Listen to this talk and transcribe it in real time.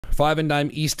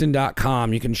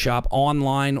fiveanddimeeaston.com. You can shop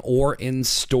online or in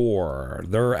store.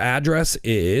 Their address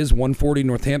is 140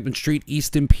 Northampton Street,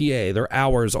 Easton, PA. Their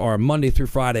hours are Monday through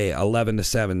Friday, 11 to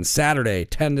 7, Saturday,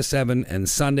 10 to 7, and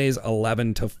Sundays,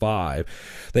 11 to 5.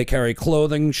 They carry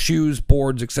clothing, shoes,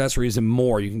 boards, accessories, and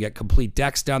more. You can get complete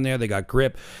decks down there. They got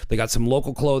grip. They got some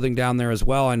local clothing down there as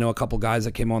well. I know a couple guys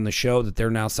that came on the show that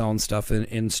they're now selling stuff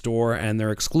in store, and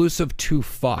they're exclusive to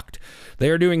Fucked.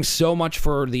 They are doing so much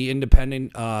for the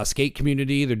independent skate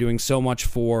community. They're doing so much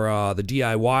for the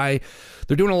DIY.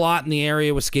 They're doing a lot in the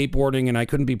area with skateboarding, and I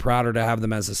couldn't be prouder to have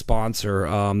them as a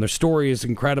sponsor. Their story is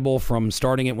incredible, from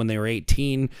starting it when they were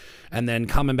 18 and then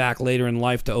coming back later in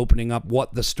life to opening up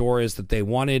what the store is that they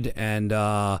wanted. And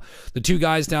the two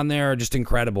guys down there are just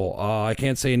incredible. I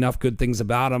can't say enough good things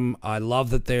about them. I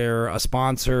love that they're a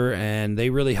sponsor, and they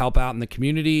really help out in the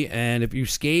community. And if you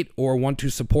skate or want to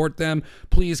support them,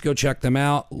 please go check them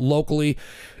out locally.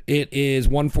 It is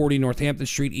 140 Northampton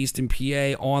Street, Easton,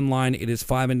 PA. Online, it is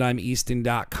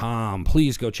fiveanddimeeaston.com.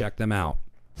 Please go check them out.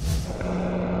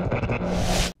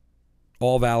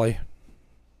 All Valley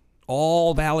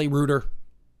Rooter,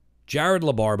 Jared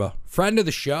LaBarba, friend of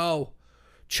the show,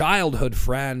 childhood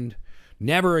friend,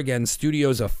 Never Again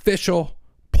Studios official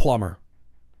plumber.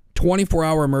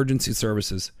 24-hour emergency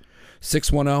services.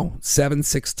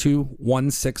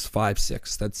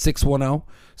 610-762-1656. That's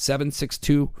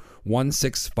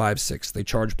 610-762-1656. They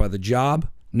charge by the job,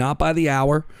 not by the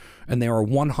hour, and they are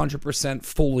 100%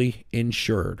 fully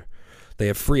insured. They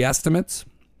have free estimates.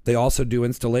 They also do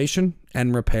installation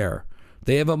and repair.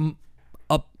 They have a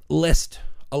list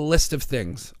of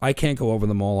things. I can't go over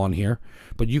them all on here,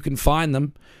 but you can find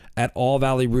them at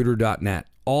allvalleyrouter.net.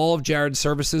 All of Jared's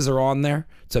services are on there.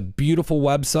 It's a beautiful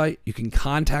website. You can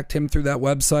contact him through that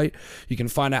website. You can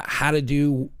find out how to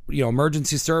do,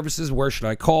 emergency services. Where should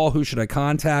I call? Who should I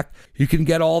contact? You can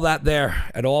get all that there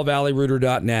at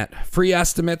allvalleyrouter.net. Free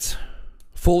estimates,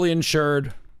 fully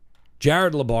insured.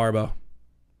 Jared LaBarba.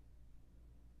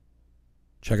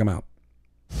 Check him out.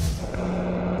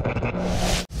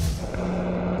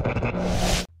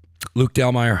 Luke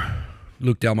Delmeyer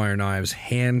Knives,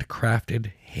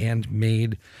 handcrafted,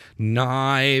 handmade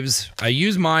knives. I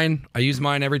use mine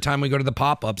every time we go to the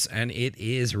pop-ups, and it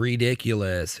is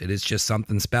ridiculous. It is just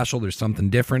something special. There's something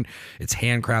different. It's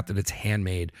handcrafted. It's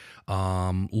handmade.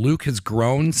 Luke has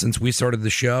grown since we started the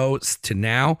show to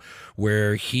now,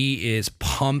 where he is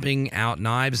pumping out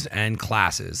knives and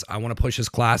classes. I want to push his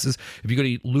classes. If you go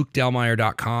to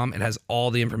lukedelmeyer.com, it has all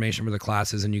the information for the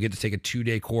classes, and you get to take a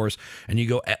 2-day course, and you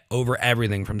go over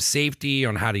everything from safety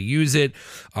on how to use it.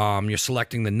 You're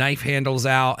selecting the knife handles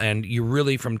out, and you're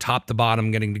really from top to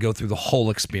bottom getting to go through the whole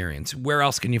experience. Where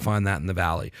else can you find that in the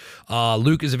Valley?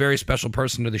 Luke is a very special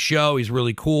person to the show. He's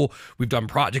really cool. We've done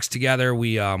projects together.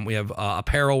 We have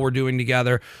apparel we're doing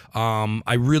together.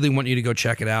 I really want you to go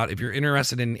check it out. If you're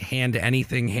interested in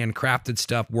anything, handcrafted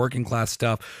stuff, working class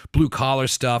stuff, blue collar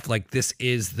stuff, like this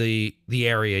is the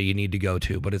area you need to go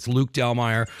to. But it's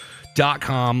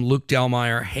lukedelmeyer.com. Luke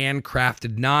Delmeyer,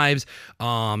 handcrafted knives.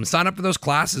 Sign up for those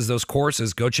classes, those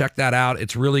courses. Go check that out.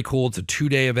 It's really cool. It's a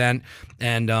 2-day event,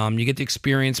 and you get to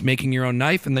experience making your own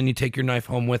knife, and then you take your knife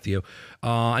home with you.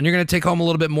 And you're going to take home a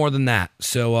little bit more than that.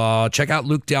 So check out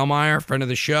Luke Delmeyer, friend of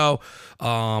the show.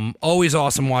 Always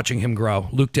awesome watching him grow.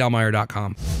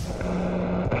 LukeDelmeyer.com.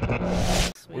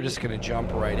 We're just going to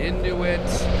jump right into it.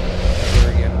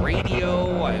 Never Again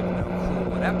Radio. I have no clue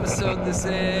what episode this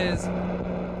is.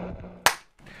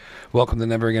 Welcome to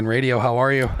Never Again Radio. How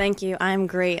are you? Thank you. I'm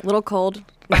great. A little cold.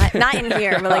 Not in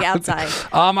here, but like outside.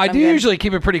 I do usually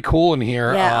keep it pretty cool in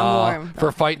here. Yeah, I'm warm.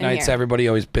 For fight nights, everybody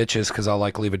always bitches because I'll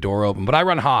leave a door open. But I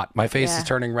run hot. My face is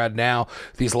turning red now.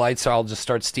 These lights, I'll just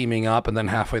start steaming up, and then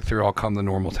halfway through, I'll come to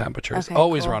normal temperatures. Okay,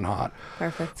 always cool. Run hot.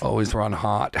 Perfect. Always run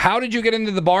hot. How did you get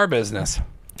into the bar business?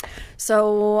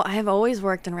 So I have always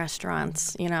worked in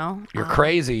restaurants, You're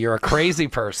crazy. You're a crazy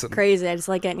person. Crazy. I just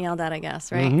like getting yelled at, I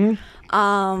guess, right?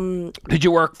 Mm-hmm. Did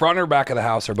you work front or back of the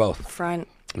house or both? Front.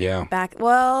 Yeah. Back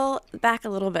a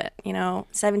little bit,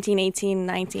 17, 18,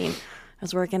 19. I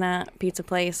was working at a pizza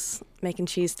place, making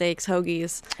cheesesteaks,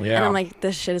 hoagies. Yeah. And I'm like,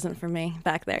 this shit isn't for me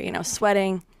back there,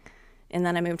 sweating. And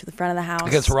then I moved to the front of the house.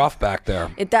 It gets rough back there.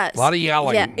 It does. A lot of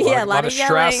yelling. Yeah, a lot of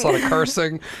stress, a lot of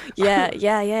cursing.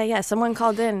 Yeah. Someone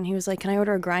called in and he was like, can I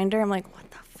order a grinder? I'm like,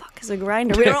 what the fuck is a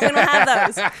grinder? We don't have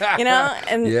those,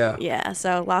 And yeah,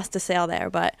 so lost a sale there.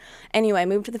 But anyway,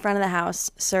 moved to the front of the house,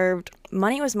 served.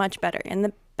 Money was much better. In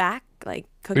the back, like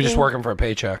cooking. You're just working for a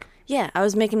paycheck. Yeah, I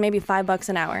was making maybe $5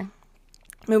 an hour.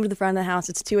 Moved to the front of the house,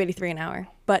 it's $2.83 an hour.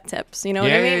 Butt tips, you know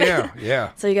what I mean?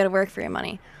 Yeah. So you got to work for your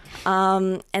money.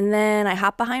 And then I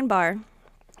hopped behind bar.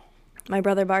 My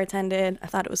brother bartended. I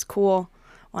thought it was cool.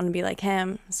 Want to be like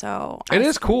him. So it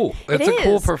is cool. It's a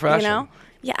cool profession. You know?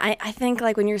 Yeah, I think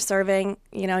like when you're serving,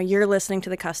 you know, you're listening to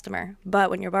the customer, but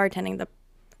when you're bartending,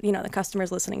 the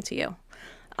customer's listening to you.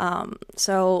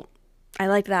 So I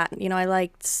like that. You know, I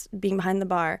liked being behind the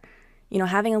bar, you know,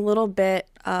 having a little bit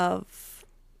of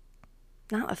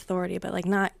not authority, but like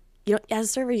not, you know, as a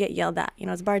server you get yelled at. You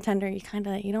know, as a bartender, you don't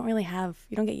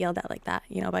get yelled at like that,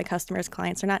 you know, by customers,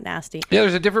 clients. They're not nasty. Yeah,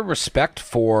 there's a different respect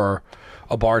for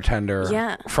a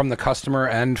bartender from the customer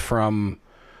and from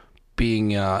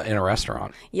being in a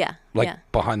restaurant. Yeah.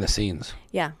 Behind the scenes.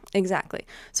 Yeah, exactly.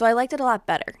 So I liked it a lot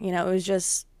better. You know, it was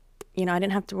just, you know, I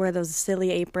didn't have to wear those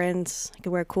silly aprons. I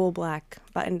could wear a cool black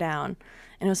button down.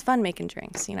 And it was fun making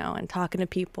drinks, you know, and talking to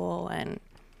people. And,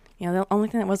 you know, the only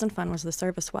thing that wasn't fun was the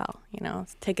service well, you know,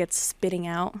 tickets spitting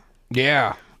out.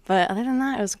 Yeah. But other than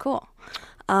that, it was cool.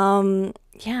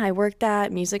 I worked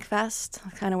at Music Fest,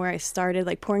 kind of where I started,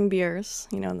 like pouring beers,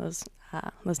 you know, in those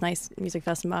nice Music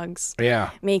Fest mugs.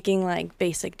 Yeah. Making like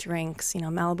basic drinks, you know,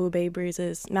 Malibu Bay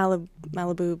Breezes.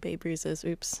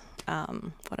 Oops.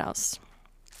 What else?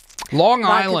 Long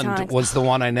Island was the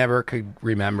one I never could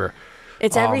remember.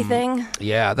 It's everything.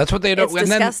 Yeah, that's what they do. It's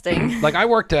disgusting. Then, like I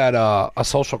worked at a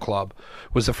social club.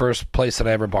 Was the first place that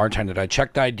I ever bartended. I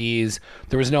checked IDs.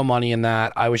 There was no money in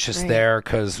that. I was just there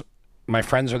because my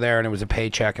friends were there, and it was a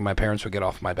paycheck, and my parents would get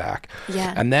off my back.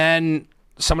 Yeah. And then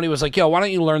somebody was like, yo, why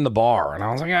don't you learn the bar? And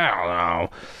I was like, I don't know.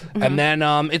 Mm-hmm. And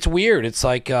then it's weird. It's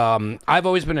like I've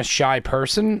always been a shy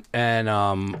person and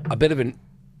a bit of an,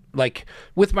 like,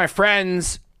 with my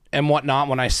friends and whatnot,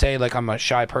 when I say, like, I'm a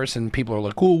shy person, people are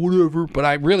like, oh, whatever. But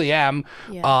I really am.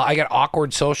 Yeah. I get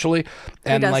awkward socially.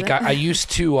 And, like, I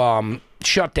used to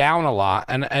shut down a lot.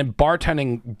 And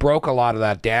bartending broke a lot of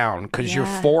that down because you're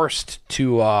forced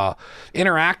to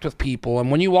interact with people.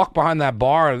 And when you walk behind that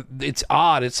bar, it's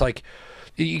odd. It's like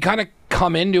you kind of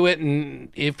come into it, and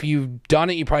if you've done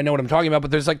it, you probably know what I'm talking about.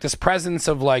 But there's, like, this presence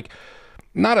of, like,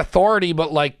 not authority,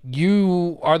 but like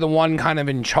you are the one kind of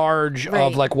in charge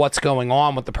of like what's going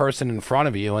on with the person in front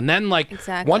of you. And then like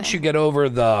once you get over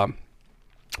the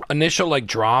initial like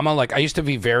drama, like I used to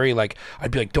be very like,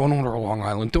 I'd be like, don't order a Long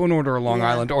Island, don't order a Long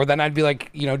Island. Or then I'd be like,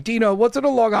 you know, Dino, what's in a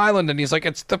Long Island? And he's like,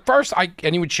 it's the first,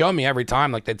 and he would show me every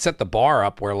time, like they'd set the bar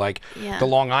up where like the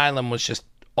Long Island was just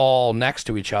all next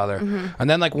to each other. And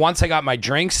then like once I got my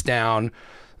drinks down,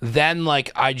 then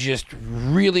like I just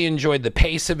really enjoyed the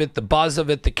pace of it, the buzz of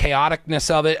it, the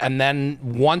chaoticness of it. And then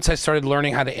once I started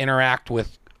learning how to interact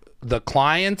with the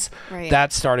clients,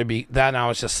 then I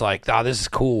was just like, oh, this is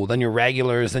cool. Then you're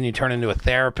regulars, then you turn into a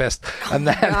therapist. And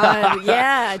then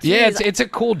it's a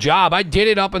cool job. I did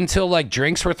it up until like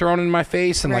drinks were thrown in my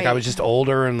face and like I was just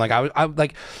older, and like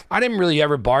I didn't really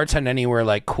ever bartend anywhere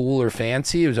like cool or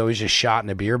fancy. It was always just shot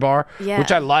in a beer bar,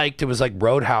 which I liked. It was like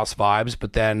Roadhouse vibes.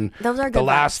 But then the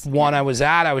last one I was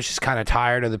at, I was just kind of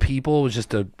tired of the people.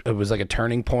 It was like a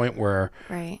turning point where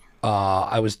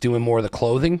I was doing more of the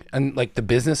clothing, and like the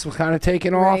business was kind of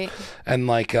taking off, and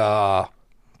like I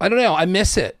don't know, I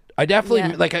miss it. I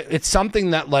definitely like it's something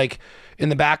that like in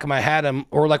the back of my head,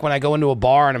 or like when I go into a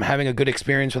bar and I'm having a good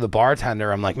experience with a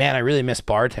bartender, I'm like, man, I really miss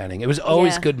bartending. It was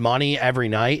always good money every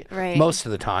night, most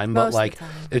of the time, but like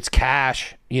it's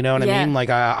cash, you know what I mean? Like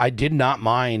I did not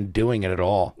mind doing it at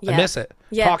all. I miss it.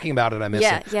 Talking about it, I miss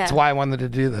it. That's why I wanted to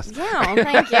do this. Yeah,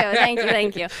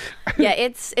 thank you. Yeah,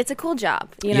 it's a cool job.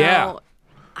 You know,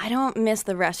 I don't miss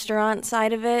the restaurant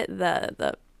side of it,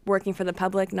 the working for the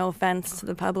public. No offense to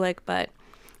the public, but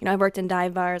you know, I worked in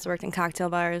dive bars, worked in cocktail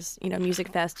bars. You know, Music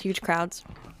Fest, huge crowds.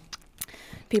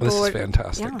 This is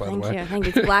fantastic, by the way. Thank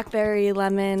you. It's blackberry,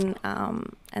 lemon,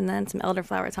 and then some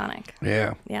elderflower tonic.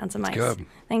 Yeah, and some ice. Good.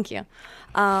 Thank you.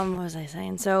 What was I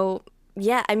saying? So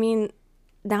yeah, I mean,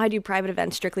 now I do private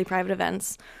events, strictly private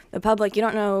events. The public, you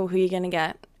don't know who you're gonna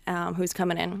get, who's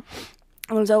coming in.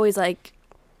 And it was always like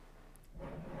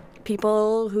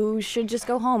people who should just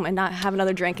go home and not have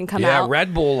another drink and come out. Yeah,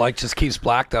 Red Bull like just keeps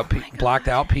blacked out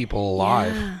people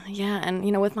alive. Yeah, and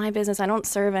you know, with my business, I don't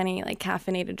serve any like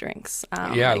caffeinated drinks.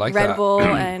 I like Red that. Bull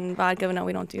and vodka. No,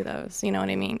 we don't do those. You know what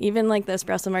I mean? Even like the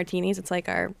espresso martinis, it's like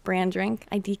our brand drink.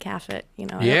 I decaf it. You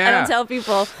know, I don't tell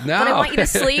people that I want you to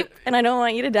sleep and I don't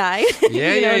want you to die.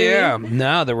 Yeah.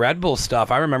 No, the Red Bull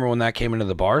stuff. I remember when that came into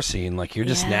the bar scene. Like you're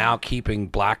just now keeping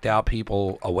blacked out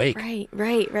people awake. Right.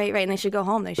 And they should go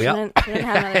home. They shouldn't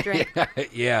have another drink.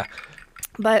 Yeah.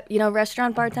 But, you know,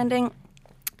 restaurant bartending,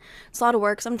 it's a lot of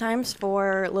work sometimes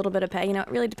for a little bit of pay. You know, it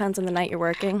really depends on the night you're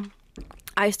working.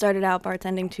 I started out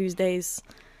bartending Tuesdays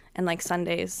and like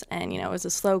Sundays, and, you know, it was a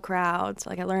slow crowd. So,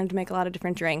 like, I learned to make a lot of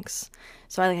different drinks.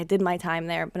 So I did my time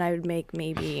there, but I would make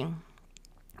maybe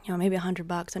you know, maybe $100,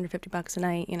 $150 a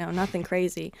night, you know, nothing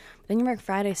crazy. But then you work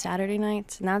Friday, Saturday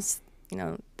nights, and that's, you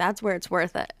know, that's where it's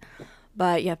worth it.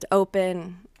 But you have to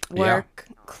open, work,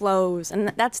 close,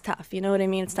 and that's tough. You know what I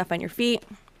mean? It's tough on your feet.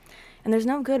 And there's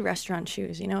no good restaurant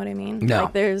shoes, you know what I mean? No.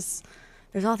 Like there's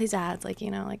all these ads, like,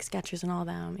 you know, like Skechers and all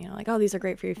them, you know, like, oh, these are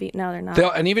great for your feet. No, they're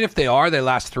not. And even if they are, they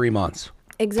last 3 months.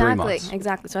 Exactly,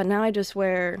 exactly. So now I just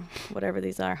wear whatever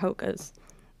these are, Hokas.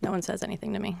 No one says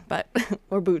anything to me, but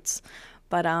or boots.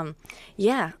 But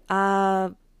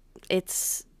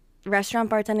it's restaurant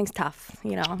bartending's tough,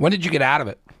 you know. When did you get out of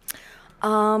it?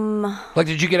 Like,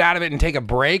 did you get out of it and take a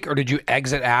break, or did you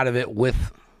exit out of it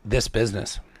with this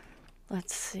business?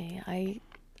 Let's see. I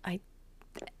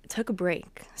took a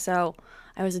break. So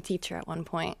I was a teacher at one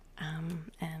point,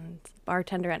 and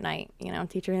bartender at night. You know,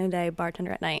 teacher in the day,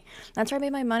 bartender at night. That's where I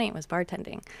made my money, was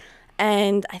bartending.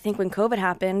 And I think when COVID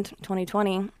happened,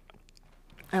 2020,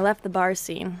 I left the bar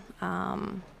scene,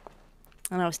 and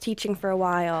I was teaching for a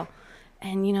while.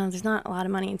 And, you know, there's not a lot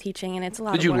of money in teaching, and it's a lot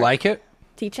of work. Did you like it?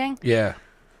 Teaching? Yeah.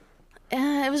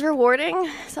 It was rewarding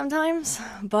sometimes,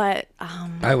 but...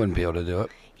 I wouldn't be able to do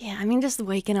it. Yeah, I mean, just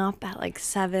waking up at like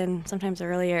 7, sometimes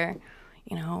earlier,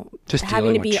 you know, just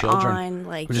having to be children. On,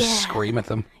 like, or just scream at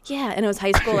them. Yeah, and it was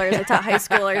high schoolers. I taught high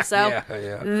schoolers, so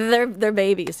they're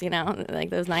babies, you know, like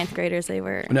those 9th graders. They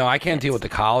were. No, I can't deal with the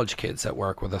college kids that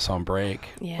work with us on break.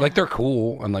 Yeah. Like, they're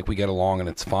cool and like we get along and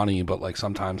it's funny, but like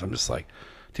sometimes I'm just like,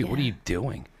 dude, what are you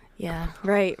doing? Yeah,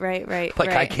 right.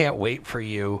 Like, I can't wait for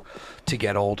you to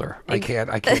get older. I cannot.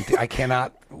 Like,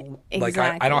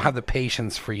 Exactly. I don't have the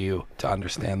patience for you to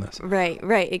understand this.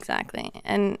 Right, exactly.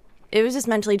 And it was just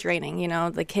mentally draining, you know,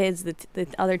 the kids, the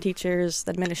other teachers, the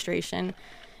administration.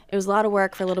 It was a lot of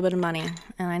work for a little bit of money.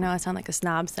 And I know I sound like a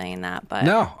snob saying that, but...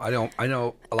 No, I don't. I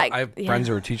know I have friends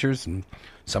who are teachers, and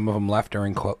some of them left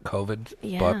during COVID.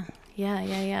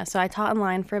 Yeah. So I taught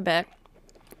online for a bit.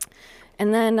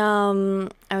 And then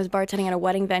I was bartending at a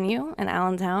wedding venue in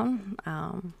Allentown.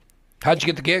 How'd you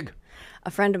get the gig? A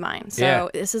friend of mine.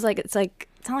 So this is it's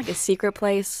not like a secret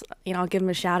place. You know, I'll give them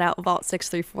a shout out, Vault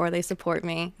 634. They support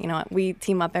me. You know, we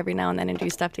team up every now and then and do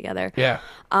stuff together. Yeah.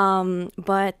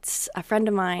 But a friend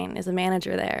of mine is a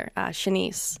manager there,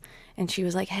 Shanice. And she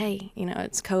was like, hey, you know,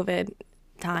 it's COVID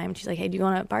time. She's like, hey, do you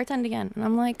want to bartend again? And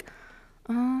I'm like,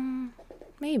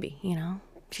 maybe, you know.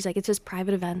 She's like, it's just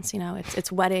private events, you know, it's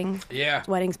weddings. Yeah. It's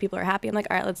weddings, people are happy. I'm like,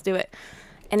 all right, let's do it.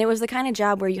 And it was the kind of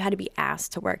job where you had to be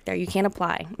asked to work there. You can't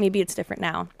apply. Maybe it's different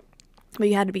now, but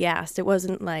you had to be asked. It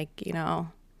wasn't like, you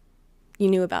know, you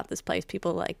knew about this place.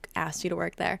 People like asked you to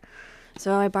work there.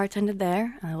 So I bartended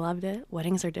there and I loved it.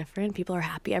 Weddings are different. People are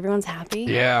happy. Everyone's happy.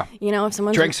 Yeah. You know, if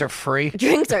someone's... Drinks are free.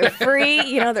 Drinks are free.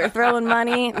 You know, they're throwing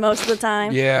money most of the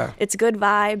time. Yeah. It's good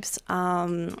vibes.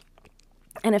 And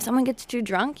if someone gets too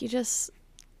drunk, you just...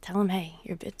 tell them, hey,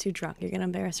 you're a bit too drunk. You're going to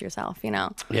embarrass yourself, you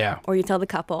know? Yeah. Or you tell the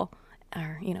couple,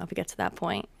 or, you know, if it gets to that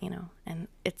point, you know, and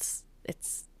it's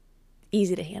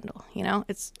easy to handle, you know?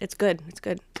 It's good. It's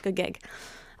good. It's a good gig.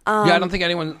 Yeah, I don't think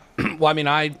anyone, well, I mean,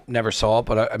 I never saw it,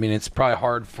 but I mean, it's probably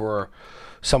hard for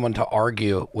someone to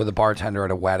argue with a bartender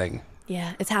at a wedding.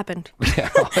 Yeah, it's happened.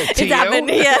 Yeah, it's happened,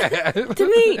 yeah. To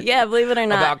me, yeah, believe it or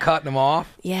not. About cutting them off?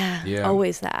 Yeah,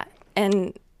 always that.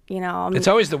 And, you know... it's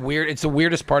always it's the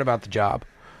weirdest part about the job.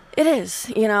 It is,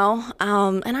 you know,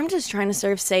 and I'm just trying to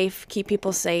serve safe, keep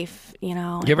people safe, you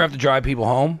know. You ever have to drive people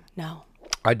home? No.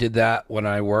 I did that when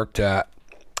I worked at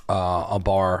a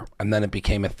bar, and then it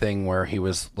became a thing where he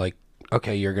was like,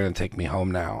 okay, you're going to take me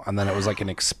home now. And then it was like an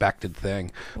expected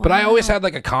thing. Wow. But I always had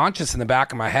like a conscience in the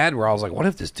back of my head where I was like, what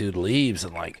if this dude leaves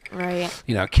and like,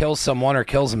 you know, kills someone or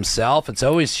kills himself? It's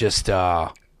always just...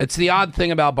 it's the odd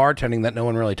thing about bartending that no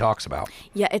one really talks about.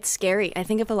 Yeah, it's scary. I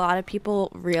think if a lot of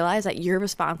people realize that you're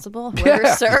responsible, whoever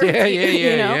served,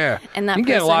 you know, and that you can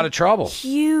get in a lot of trouble.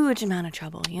 Huge amount of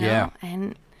trouble, you know. Yeah.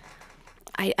 And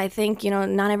I think, you know,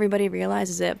 not everybody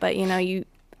realizes it, but, you know,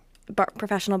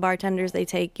 professional bartenders, they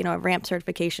take, you know, a ramp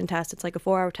certification test. It's like a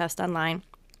 4-hour test online,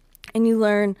 and you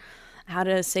learn how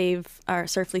to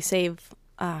safely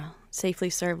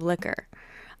serve liquor,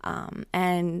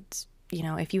 and you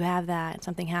know, if you have that and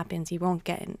something happens, you won't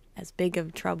get in as big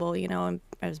of trouble, you know,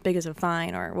 as big as a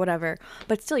fine or whatever.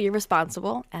 But still, you're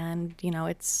responsible, and, you know,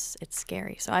 it's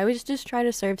scary. So I always just try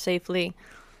to serve safely.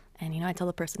 And, you know, I tell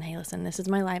the person, hey, listen, this is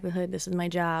my livelihood. This is my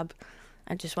job.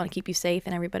 I just want to keep you safe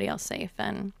and everybody else safe.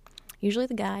 And usually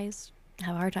the guys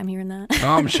have a hard time hearing that. Oh,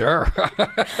 I'm sure.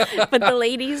 But the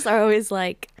ladies are always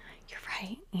like, you're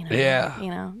right. You know, yeah.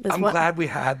 You know, I'm glad we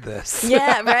had this.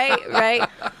 Yeah, right.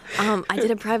 I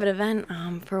did a private event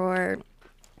for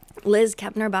Liz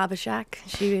Kepner Babashak.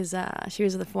 She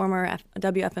was the former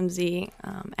WFMZ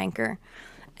anchor,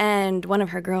 And one of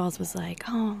her girls was like,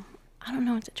 oh, I don't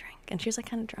know what to drink. And she was like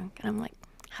kind of drunk. And I'm like,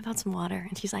 how about some water?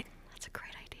 And she's like, that's a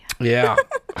great idea. Yeah.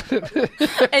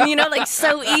 And, you know, like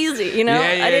so easy, you know?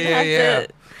 Yeah, I didn't have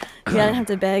to. Yeah, I didn't have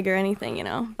to beg or anything, you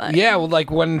know. But yeah, well, like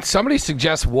when somebody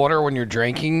suggests water when you're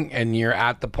drinking and you're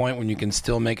at the point when you can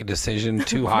still make a decision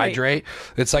to hydrate,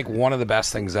 it's like one of the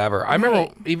best things ever. I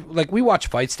remember, like, we watch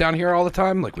fights down here all the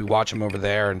time. Like, we watch them over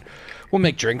there, and we'll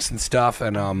make drinks and stuff.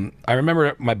 And I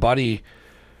remember my buddy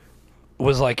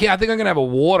was like, yeah, I think I'm going to have a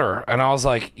water. And I was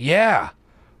like, yeah,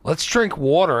 let's drink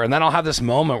water. And then I'll have this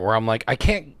moment where I'm like, I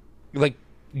can't, like,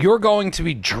 you're going to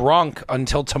be drunk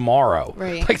until tomorrow.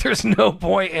 Right. Like, there's no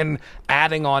point in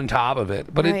adding on top of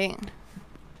it. But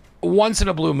once in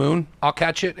a blue moon, I'll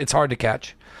catch it. It's hard to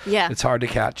catch. Yeah. It's hard to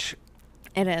catch.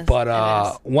 It is. But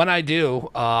it is. when I do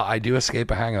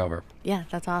escape a hangover. Yeah,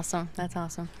 that's awesome. That's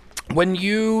awesome. When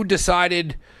you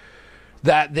decided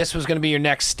that this was going to be your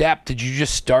next step, did you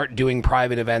just start doing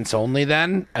private events only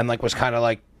then? And, like, was kind of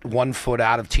like 1 foot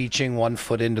out of teaching, 1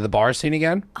 foot into the bar scene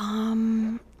again?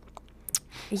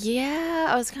 Yeah,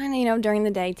 I was kind of, you know, during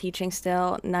the day teaching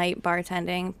still, night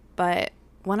bartending. But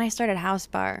when I started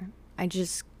Hausbar, I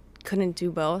just couldn't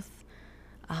do both.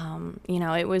 You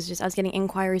know, it was just, I was getting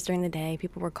inquiries during the day.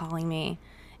 People were calling me.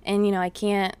 And, you know, I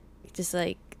can't just,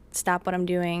 like, stop what I'm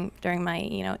doing during my,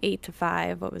 you know, 8 to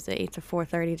 5, 8 to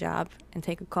 4:30 job and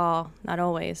take a call. Not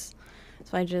always.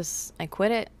 So I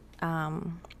quit it.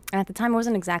 And at the time, I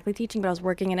wasn't exactly teaching, but I was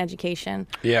working in education.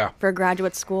 Yeah. For a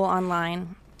graduate school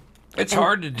online. It's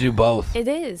hard to do both. It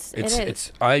is.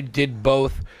 I did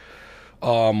both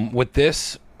with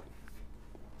this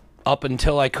up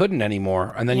until I couldn't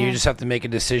anymore. And then you just have to make a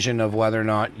decision of whether or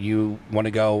not you want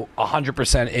to go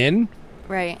 100% in.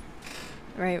 Right.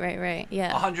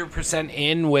 Yeah. 100%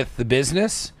 in with the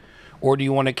business, or do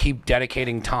you want to keep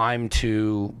dedicating time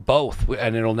to both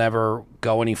and it'll never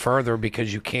go any further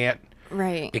because you can't.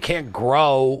 Right. It can't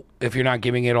grow if you're not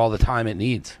giving it all the time it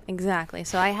needs. Exactly.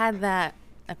 So I had that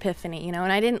epiphany, you know,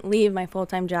 and I didn't leave my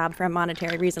full-time job for a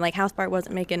monetary reason. Like, Hausbar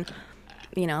wasn't making,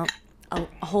 you know, a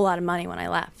whole lot of money when I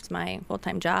left my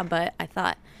full-time job, but I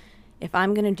thought, if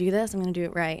I'm going to do this, I'm going to do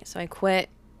it right. So I quit.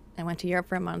 I went to Europe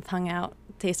for a month, hung out,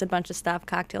 tasted a bunch of stuff,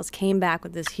 cocktails, came back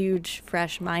with this huge,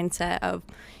 fresh mindset of,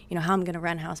 you know, how I'm going to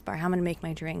run Hausbar, how I'm going to make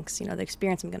my drinks, you know, the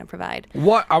experience I'm going to provide.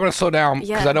 What? I'm going to slow down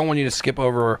because I don't want you to skip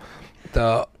over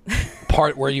the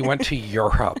part where you went to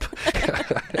Europe.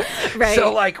 Right.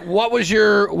 So, like, what was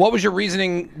your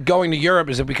reasoning going to Europe?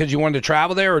 Is it because you wanted to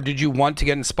travel there, or did you want to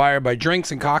get inspired by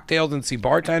drinks and cocktails and see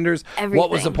bartenders? Everything. What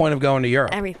was the point of going to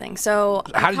Europe? Everything. So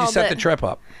how did you set the trip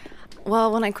up?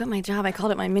 Well, when I quit my job, I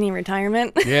called it my mini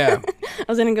retirement. Yeah. I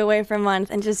was going to go away for a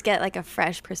month and just get like a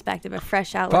fresh perspective, a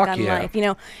fresh outlook on life. You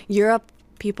know,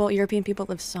 European people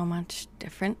live so much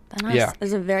different than us. Yeah.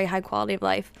 There's a very high quality of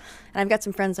life. And I've got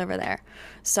some friends over there.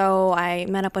 So I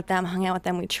met up with them, hung out with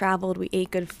them. We traveled. We ate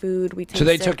good food. We tasted So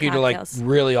they took you cocktails. to, like,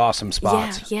 really awesome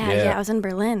spots. Yeah. I was in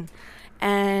Berlin.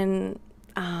 And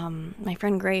my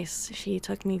friend Grace, she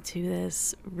took me to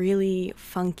this really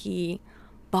funky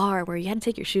bar where you had to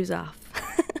take your shoes off.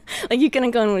 Like, you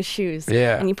couldn't go in with shoes.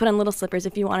 Yeah. And you put on little slippers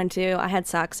if you wanted to. I had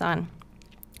socks on.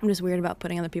 I'm just weird about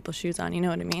putting other people's shoes on. You know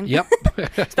what I mean? Yep.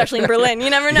 Especially in Berlin. You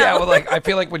never know. Yeah, well, like, I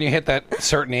feel like when you hit that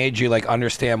certain age, you, like,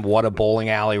 understand what a bowling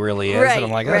alley really is. Right, and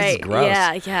I'm like, this is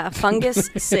gross. Yeah. Fungus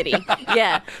City.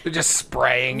 Yeah. They're just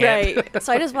spraying it. Right.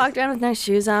 So I just walked around with no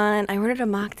shoes on. I ordered a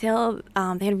mocktail.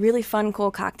 They had really fun,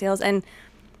 cool cocktails. And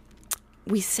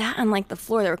we sat on, like, the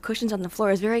floor. There were cushions on the floor.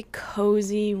 It was a very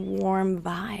cozy, warm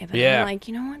vibe. And I'm like,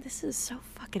 you know what? This is so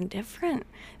fucking different.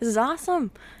 This is awesome.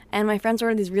 And my friends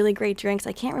ordered these really great drinks.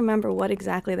 I can't remember what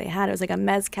exactly they had. It was like a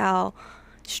mezcal,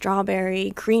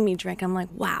 strawberry, creamy drink. I'm like,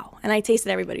 wow. And I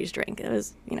tasted everybody's drink. It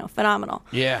was, you know, phenomenal.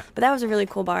 Yeah. But that was a really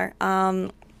cool bar.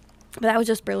 But that was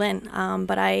just Berlin.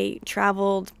 But I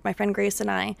traveled, my friend Grace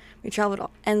and I,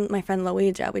 and my friend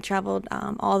Luija, we traveled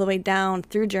all the way down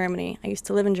through Germany. I used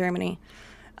to live in Germany.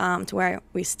 To where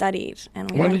we studied. And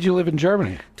When did you live in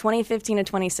Germany? 2015 to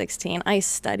 2016. I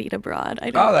studied abroad. I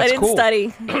that's didn't cool.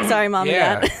 study. Sorry, Mom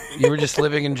and Dad. You were just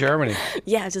living in Germany.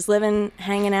 Yeah, just living,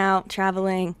 hanging out,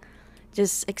 traveling,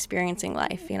 just experiencing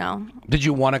life, you know. Did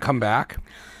you want to come back?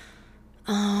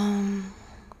 So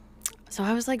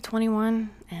I was like 21,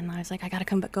 and I was like, I gotta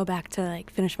go back to, like,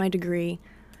 finish my degree.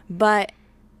 But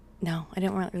no, I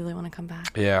didn't really want to come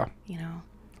back. Yeah. You know.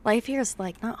 Life here is,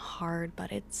 like, not hard,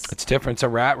 but it's different. It's a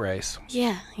rat race.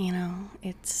 Yeah, you know,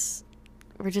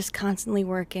 we're just constantly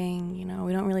working, you know,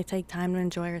 we don't really take time to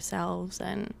enjoy ourselves,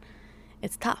 and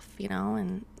it's tough, you know,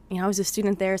 and, you know, I was a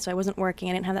student there, so I wasn't working,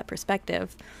 I didn't have that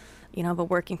perspective, you know, of a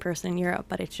working person in Europe,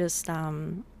 but it's just,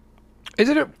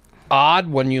 odd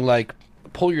when you like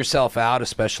pull yourself out,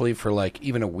 especially for like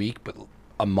even a week, but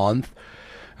a month,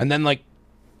 and then like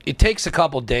it takes a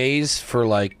couple days for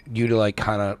like you to like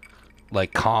kind of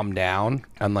like calm down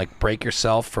and like break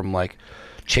yourself from like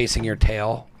chasing your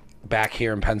tail back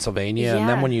here in Pennsylvania. And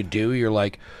then when you do, you're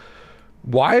like,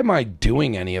 why am I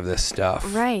doing any of this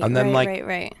stuff? Right. And then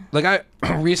right. Like I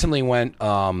recently went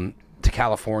to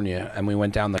California, and we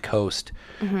went down the coast,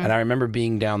 and I remember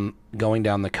going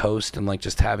down the coast and like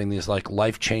just having these like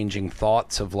life-changing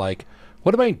thoughts of like,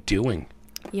 what am I doing?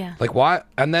 Yeah. Like why?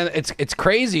 And then it's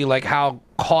crazy like how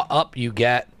caught up you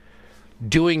get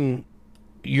doing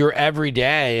your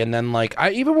everyday. And then like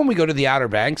even when we go to the Outer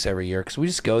Banks every year, because we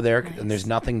just go there and there's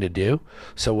nothing to do,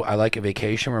 so I like a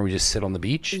vacation where we just sit on the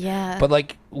beach. Yeah. But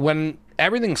like when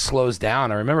everything slows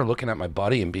down, I remember looking at my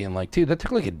buddy and being like, dude, that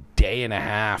took like a day and a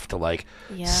half to like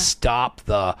stop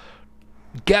the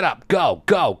get up, go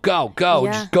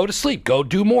just go to sleep, go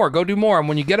do more. And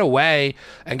when you get away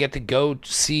and get to go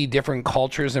see different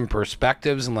cultures and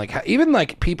perspectives, and like even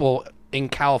like people in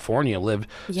California live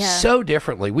so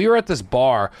differently. We were at this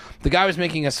bar. The guy was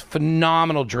making us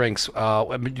phenomenal drinks,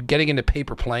 getting into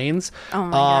paper planes. Oh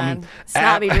my God.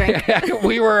 Snobby drink.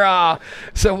 We were, a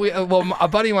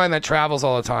buddy of mine that travels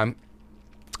all the time,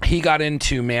 he got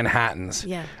into Manhattans.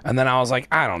 Yeah. And then I was like,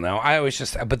 I don't know.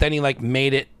 But then he like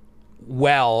made it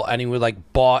well, and he would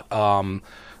like bought,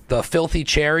 the filthy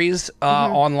cherries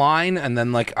online, and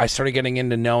then like I started getting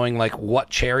into knowing like what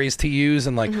cherries to use,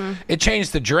 and like it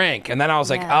changed the drink. And then I was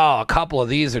like, oh, a couple of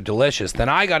these are delicious. Then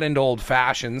I got into old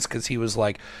fashions because he was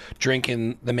like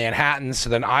drinking the Manhattans. So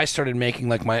then I started making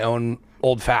like my own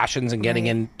old fashions and getting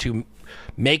into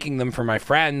making them for my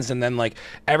friends. And then like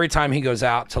every time he goes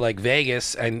out to like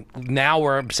Vegas, and now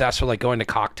we're obsessed with like going to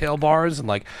cocktail bars and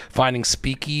like finding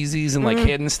speakeasies and like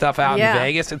hidden stuff out in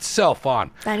Vegas. It's so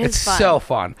fun. It's fun. So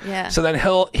fun. Yeah. So then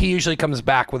he usually comes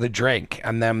back with a drink,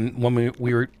 and then when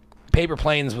we were Paper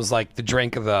Planes was like the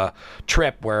drink of the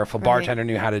trip, where if a bartender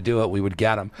knew how to do it, we would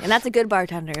get him. And that's a good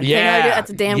bartender. If yeah. they know how to do it, that's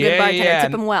a damn good bartender. Yeah.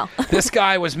 Tip him well. This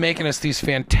guy was making us these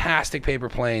fantastic Paper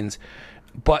Planes,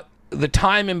 but the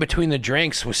time in between the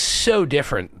drinks was so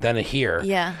different than here.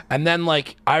 Yeah. And then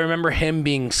like I remember him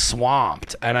being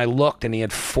swamped, and I looked and he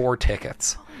had 4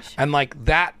 tickets. And like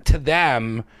that to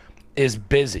them is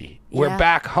busy. Yeah. We're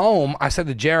back home. I said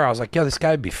to Jared, I was like, yo, this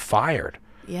guy would be fired.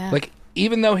 Yeah. Like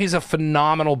even though he's a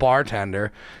phenomenal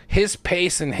bartender, his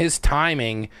pace and his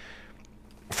timing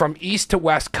from East to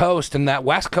West Coast, and that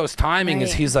West Coast timing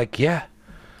is he's like, yeah,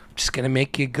 I'm just going to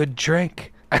make you a good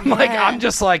drink. And like, I'm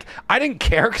just like, I didn't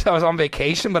care because I was on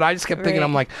vacation, but I just kept thinking,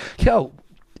 I'm like, yo,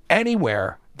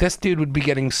 anywhere, this dude would be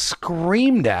getting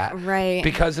screamed at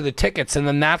because of the tickets. And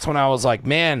then that's when I was like,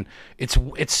 man, it's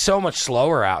so much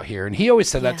slower out here. And he always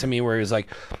said that to me, where he was like,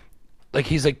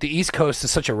 he's like, the East Coast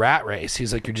is such a rat race.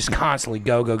 He's like, you're just constantly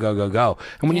go. And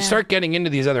when you start getting into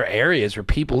these other areas where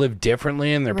people live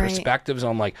differently, and their perspectives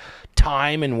on like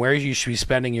time and where you should be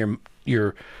spending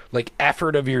your like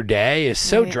effort of your day is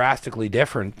so drastically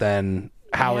different than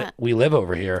how we live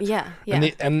over here. Yeah.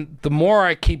 And the more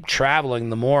I keep traveling,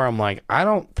 the more I'm like, I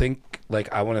don't think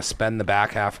like I want to spend the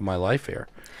back half of my life here.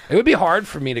 It would be hard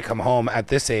for me to come home at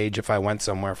this age if I went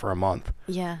somewhere for a month.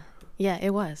 Yeah,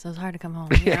 it was. It was hard to come home,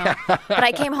 you know? But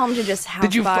I came home to just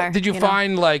Hausbar. Did you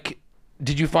find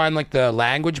like the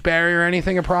language barrier or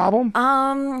anything a problem?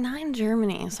 Not in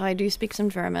Germany. So I do speak some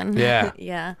German.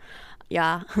 Yeah.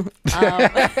 Yeah.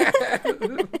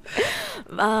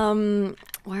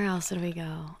 Where else did we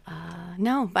go?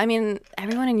 No, I mean,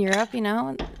 everyone in Europe, you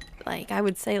know, like I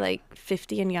would say like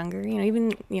 50 and younger, you know,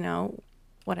 even, you know,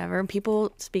 whatever,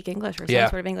 people speak English or some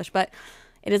sort of English, but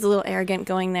it is a little arrogant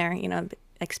going there, you know,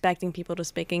 expecting people to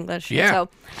speak English. Yeah. So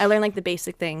I learned like the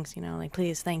basic things, you know, like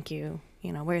please, thank you,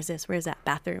 you know, where's this, where's that,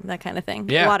 bathroom, that kind of thing.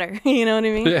 Yeah. Water, you know what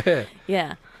I mean?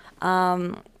 Yeah.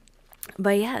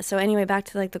 But yeah, so anyway, back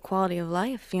to like the quality of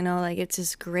life, you know, like it's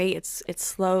just great. It's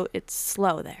slow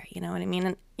there, you know what I mean?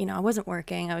 And you know, I wasn't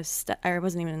working. I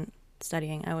wasn't even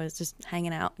studying. I was just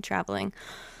hanging out, traveling.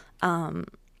 And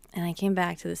I came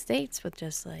back to the States with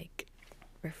just like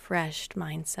refreshed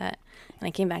mindset. And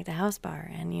I came back to Hausbar,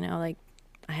 and you know, like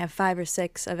I have 5 or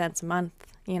 6 events a month,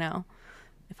 you know.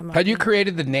 If I'm Had you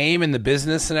created the name and the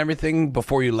business and everything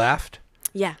before you left?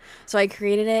 Yeah. So I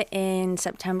created it in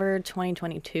September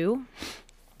 2022,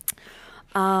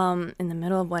 in the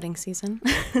middle of wedding season.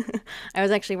 I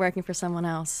was actually working for someone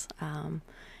else.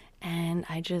 And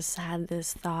I just had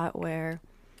this thought where,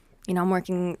 you know, I'm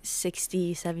working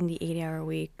 60, 70, 80-hour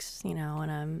weeks, you know, and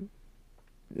I'm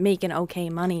making okay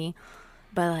money,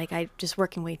 but like I just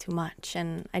working way too much.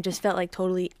 And I just felt like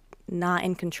totally not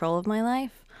in control of my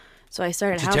life. So I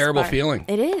started It's a terrible feeling.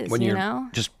 It is, when you're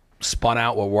just spun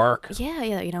out with work.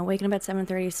 Yeah, waking up at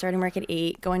 7:30, starting work at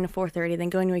 8, going to 4:30, then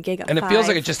going to a gig at 5. And it feels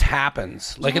like it just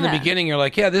happens. Like in the beginning, you're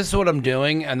like, yeah, this is what I'm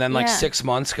doing. And then like 6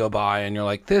 months go by and you're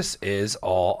like, this is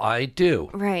all I do.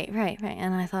 Right.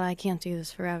 And I thought, I can't do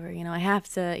this forever. I have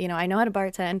to, I know how to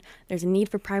bartend. There's a need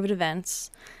for private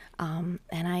events. And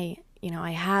I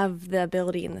have the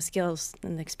ability and the skills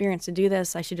and the experience to do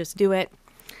this. I should just do it.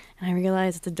 And I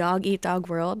realized it's a dog-eat-dog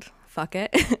world. Fuck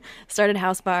it. Started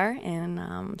Hausbar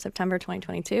in September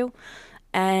 2022.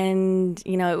 And,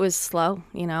 it was slow,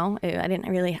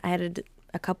 I had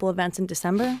a couple events in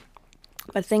December,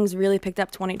 but things really picked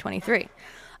up 2023.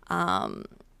 And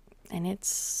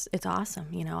it's awesome.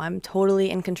 I'm totally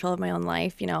in control of my own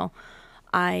life.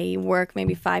 I work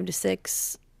maybe 5 to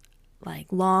 6 like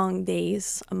long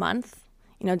days a month.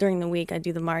 During the week, I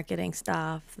do the marketing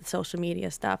stuff, the social media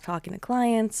stuff, talking to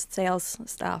clients, sales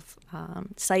stuff,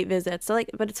 site visits. So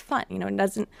but it's fun. It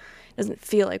doesn't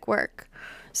feel like work.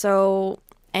 So,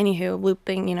 anywho,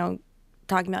 looping,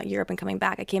 talking about Europe and coming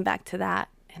back, I came back to that,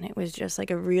 and it was just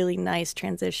like a really nice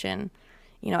transition.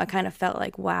 I kind of felt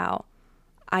like, wow,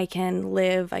 I can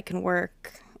live, I can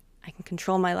work, I can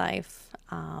control my life.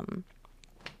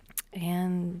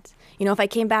 And, if I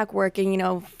came back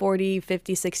working, 40,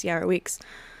 50, 60-hour weeks,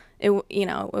 it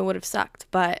would have sucked.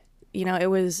 But, it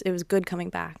was good coming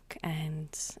back, and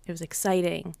it was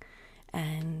exciting.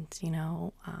 And,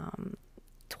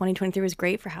 2023 was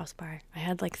great for Hausbar. I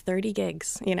had like 30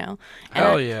 gigs, And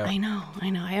Hell yeah. I know.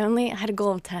 I only had a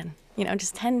goal of 10,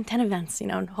 just 10 events,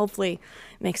 and hopefully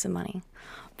make some money.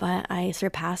 But I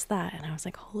surpassed that, and I was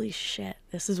like, holy shit,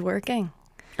 this is working.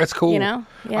 That's cool. Yeah.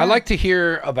 I like to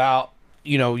hear about,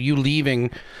 you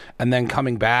leaving and then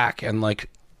coming back. And like,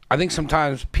 I think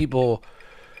sometimes people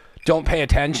don't pay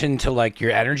attention to like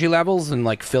your energy levels and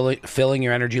like filling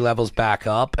your energy levels back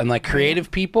up. And like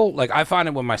creative people, like I find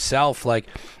it with myself, like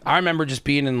I remember just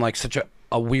being in like such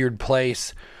a weird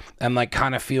place and like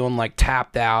kind of feeling like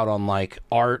tapped out on like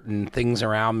art and things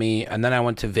around me. And then I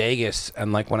went to Vegas,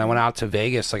 and like when I went out to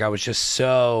Vegas, like I was just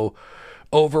so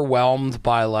overwhelmed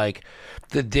by like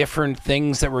the different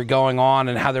things that were going on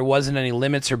and how there wasn't any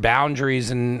limits or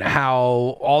boundaries, and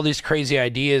how all these crazy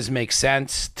ideas make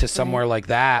sense to somewhere like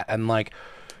that. And like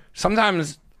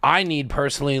sometimes I need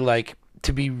personally like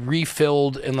to be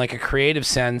refilled in like a creative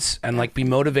sense and like be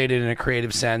motivated in a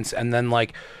creative sense. And then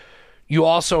like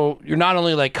you're not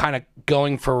only like kind of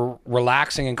going for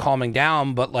relaxing and calming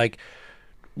down, but like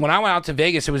when I went out to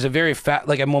Vegas, it was a very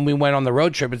and when we went on the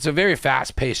road trip, it's a very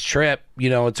fast-paced trip.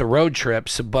 It's a road trip.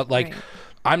 So, but like,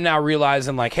 I'm now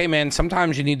realizing like, hey man,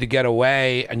 sometimes you need to get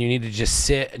away and you need to just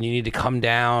sit and you need to come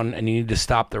down and you need to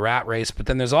stop the rat race. But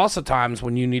then there's also times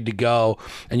when you need to go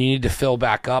and you need to fill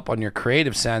back up on your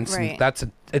creative sense. And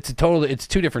it's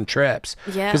two different trips.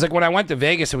 Yeah. Because like when I went to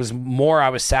Vegas, it was more I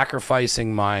was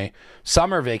sacrificing my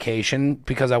summer vacation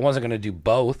because I wasn't going to do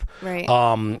both. Right.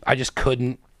 I just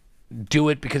couldn't do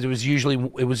it because it was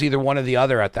either one or the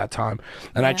other at that time.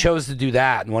 And I chose to do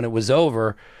that. And when it was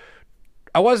over,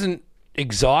 I wasn't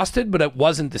exhausted, but it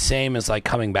wasn't the same as like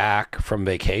coming back from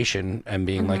vacation and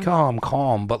being like, oh, I'm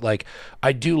calm. But like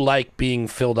I do like being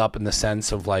filled up in the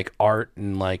sense of like art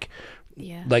and like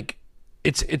like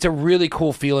it's a really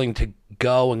cool feeling to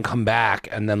go and come back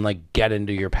and then like get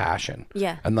into your passion.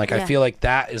 And like I feel like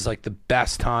that is like the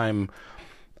best time.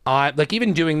 Like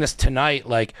even doing this tonight,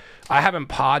 like I haven't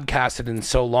podcasted in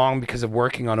so long because of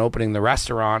working on opening the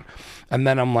restaurant. And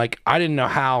then I'm like, I didn't know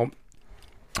how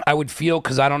I would feel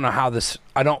because I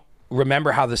don't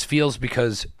remember how this feels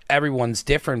because everyone's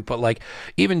different. But like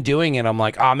even doing it, I'm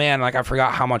like, oh man, like I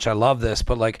forgot how much I love this.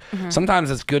 But like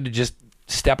sometimes it's good to just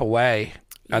step away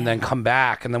and then come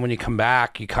back. And then when you come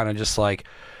back, you kind of just like,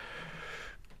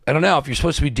 I don't know, if you're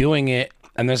supposed to be doing it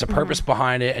and there's a purpose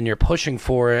behind it and you're pushing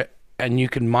for it, and you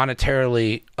can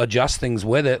monetarily adjust things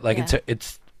with it. Like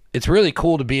it's really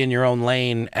cool to be in your own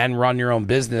lane and run your own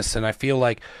business. And I feel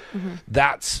like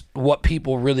that's what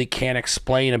people really can't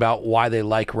explain about why they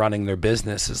like running their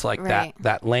business is like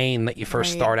that lane that you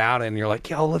first start out in. You're like,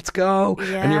 yo, let's go.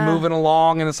 And you're moving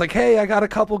along and it's like, hey, I got a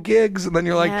couple gigs. And then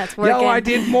you're like, yo, I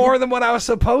did more than what I was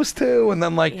supposed to. And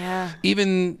then like,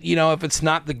 even, if it's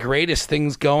not the greatest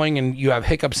things going and you have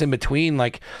hiccups in between,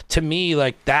 like to me,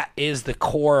 like that is the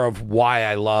core of why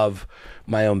I love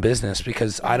my own business,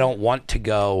 because I don't want to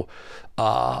go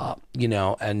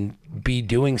and be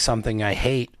doing something I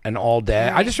hate and all day.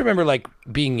 I just remember like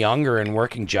being younger and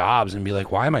working jobs and be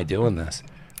like, why am I doing this?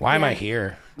 Why am I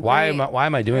here? Why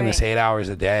am I doing this 8 hours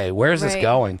a day? Where's this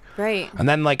going? And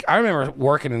then like I remember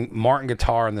working in Martin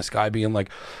Guitar and this guy being like,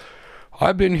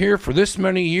 I've been here for this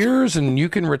many years and you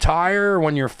can retire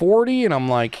when you're 40. And I'm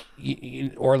like,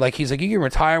 or like, he's like, you can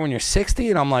retire when you're 60.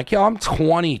 And I'm like, yo, I'm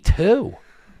 22.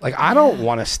 Like, I don't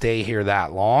want to stay here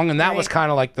that long. And that was kind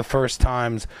of like the first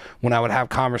times when I would have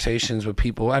conversations with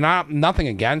people. And nothing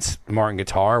against Martin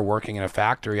Guitar working in a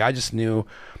factory. I just knew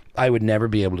I would never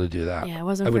be able to do that. Yeah, it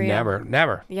wasn't I would for you.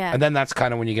 never. Yeah. And then that's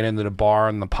kind of when you get into the bar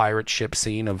and the pirate ship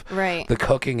scene of the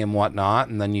cooking and whatnot.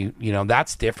 And then you know,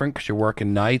 that's different because you're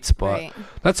working nights. But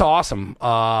that's awesome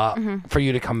for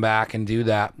you to come back and do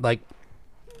that. Like,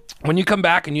 when you come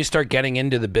back and you start getting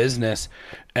into the business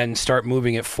and start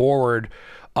moving it forward,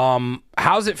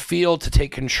 how's it feel to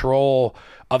take control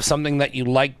of something that you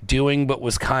liked doing but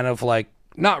was kind of like,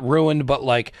 not ruined, but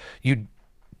like you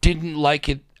didn't like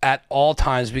it at all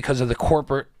times because of the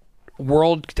corporate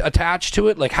world attached to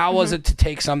it? Like, how was it to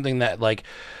take something that, like,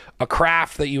 a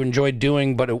craft that you enjoyed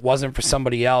doing, but it wasn't for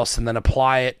somebody else, and then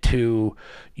apply it to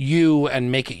you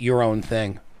and make it your own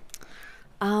thing?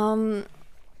 It's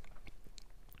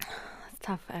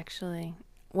tough, actually.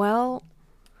 Well,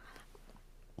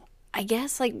 I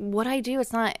guess, like, what I do,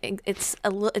 it's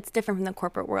different from the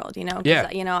corporate world, you know?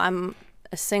 'Cause, you know, I'm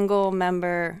a single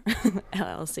member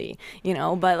LLC, you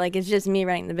know, but like, it's just me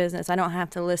running the business. I don't have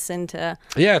to listen to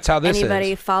it's how this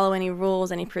anybody is. Follow any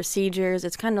rules, any procedures.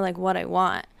 It's kind of like what I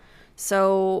want.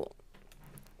 So,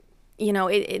 you know,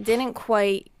 it didn't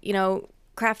quite, you know,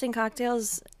 crafting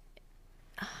cocktails,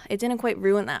 it didn't quite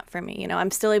ruin that for me. You know,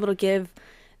 I'm still able to give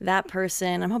that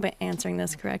person, I'm hoping I'm answering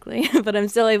this correctly, but I'm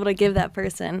still able to give that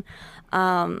person, you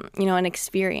know, an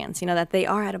experience, you know, that they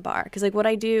are at a bar. Because, like, what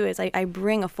I do is I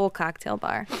bring a full cocktail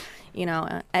bar, you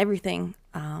know, everything,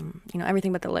 you know,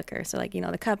 everything but the liquor. So, like, you know,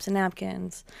 the cups and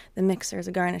napkins, the mixers,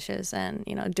 the garnishes, and,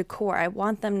 you know, decor. I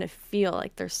want them to feel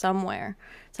like they're somewhere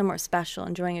special,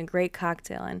 enjoying a great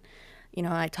cocktail. And, you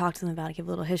know, I talk to them about it, give a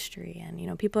little history, and, you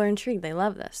know, people are intrigued. They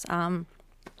love this.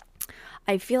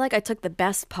 I feel like I took the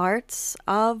best parts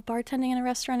of bartending in a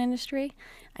restaurant industry.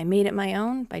 I made it my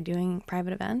own by doing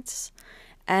private events.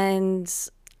 And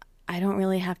I don't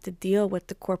really have to deal with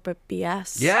the corporate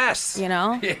BS. Yes. You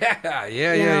know?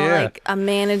 Yeah. Like a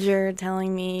manager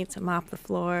telling me to mop the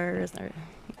floors or,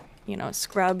 you know,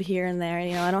 scrub here and there.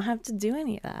 You know, I don't have to do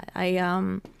any of that.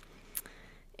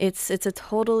 It's a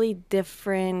totally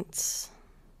different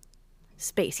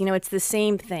space. You know, it's the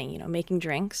same thing, you know, making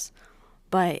drinks,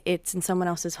 but it's in someone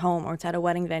else's home, or it's at a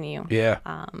wedding venue. Yeah.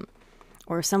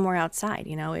 Or somewhere outside,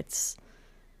 you know, it's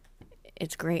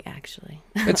great, actually.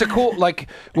 It's a cool, like,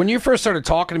 when you first started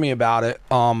talking to me about it,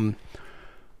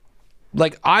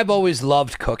 like, I've always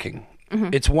loved cooking.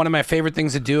 It's one of my favorite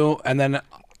things to do. And then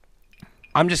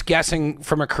I'm just guessing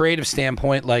from a creative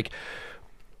standpoint, like,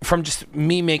 from just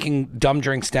me making dumb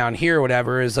drinks down here or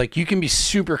whatever, is like, you can be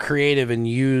super creative and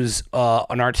use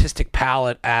an artistic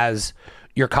palette as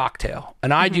your cocktail.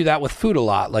 And I do that with food a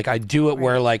lot. Like, I do it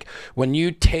where, like, when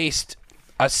you taste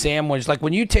a sandwich, like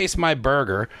when you taste my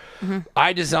burger,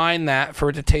 I design that for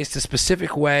it to taste a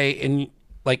specific way in,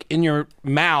 like, in your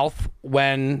mouth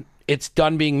when it's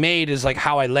done being made, is like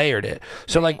how I layered it.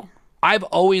 So like, I've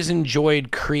always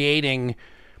enjoyed creating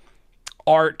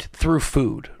art through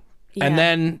food. And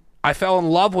then I fell in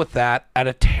love with that at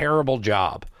a terrible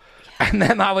job. And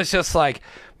then I was just like,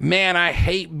 man, I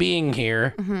hate being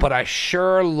here, but I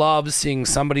sure love seeing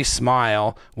somebody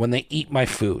smile when they eat my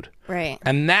food. Right.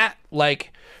 And that,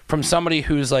 like, from somebody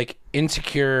who's, like,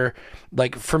 insecure,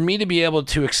 like, for me to be able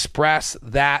to express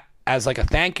that as, like, a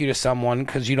thank you to someone,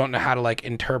 because you don't know how to, like,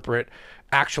 interpret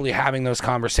actually having those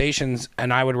conversations.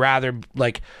 And I would rather,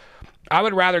 like,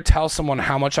 tell someone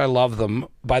how much I love them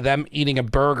by them eating a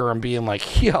burger and being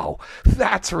like, yo,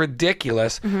 that's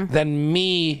ridiculous, than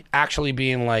me actually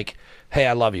being like, hey,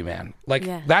 I love you, man.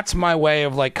 Like, that's my way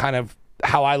of, like, kind of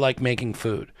how I like making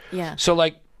food. Yeah. So,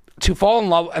 like, to fall in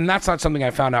love, and that's not something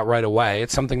I found out right away.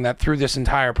 It's something that through this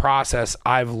entire process,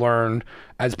 I've learned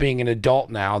as being an adult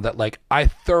now, that, like, I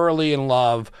thoroughly in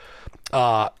love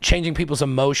changing people's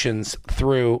emotions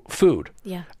through food.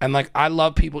 Yeah. And, like, I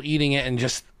love people eating it and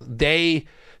just, they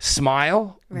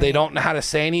smile. They don't know how to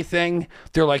say anything.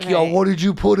 They're like, yo, what did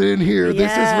you put in here?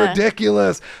 This is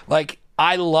ridiculous. Like,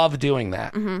 I love doing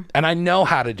that. And I know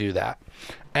how to do that.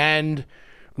 And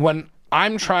when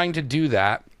I'm trying to do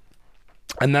that,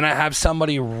 and then I have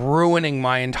somebody ruining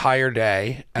my entire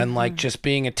day and like just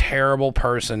being a terrible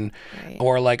person,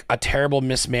 or like a terrible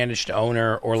mismanaged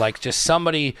owner, or like just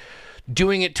somebody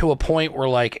doing it to a point where,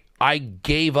 like, I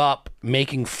gave up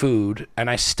making food and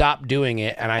I stopped doing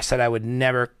it, and I said I would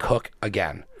never cook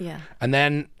again. Yeah. And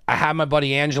then I had my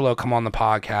buddy Angelo come on the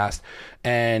podcast,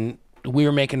 and we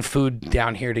were making food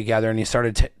down here together, and he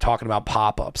started talking about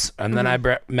pop-ups. And then I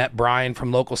met Brian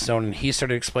from Local Stone, and he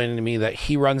started explaining to me that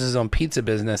he runs his own pizza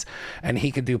business and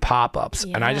he could do pop-ups.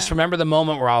 And I just remember the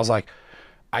moment where I was like,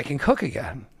 I can cook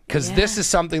again. Because this is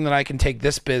something that I can take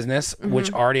this business,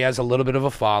 which already has a little bit of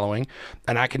a following,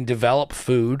 and I can develop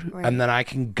food, and then I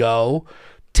can go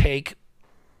take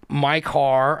my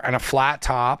car and a flat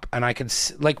top, and I could,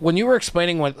 like, when you were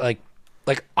explaining what,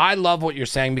 like I love what you're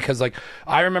saying, because like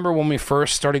I remember when we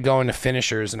first started going to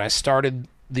Finishers, and I started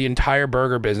the entire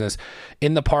burger business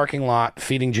in the parking lot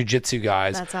feeding jiu-jitsu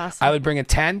guys. That's awesome. I would bring a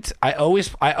tent. I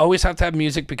always have to have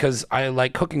music because I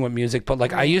like cooking with music, but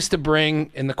like I used to bring,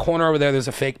 in the corner over there's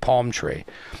a fake palm tree.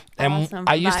 And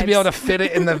I used to be able to fit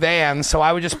it in the van, so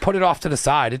I would just put it off to the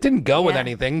side. It didn't go with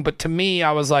anything, but to me,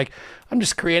 I was like, I'm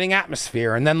just creating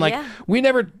atmosphere. And then like we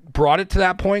never brought it to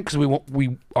that point because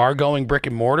we are going brick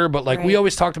and mortar, but like we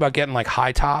always talked about getting like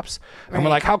high tops, and we're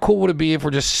like, how cool would it be if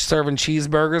we're just serving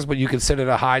cheeseburgers, but you could sit at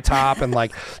a high top and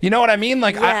like, you know what I mean?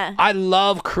 Like I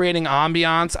love creating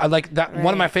ambiance. I like that.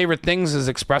 One of my favorite things is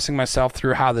expressing myself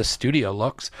through how this studio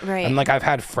looks. And like I've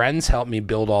had friends help me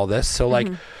build all this. So like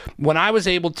when I was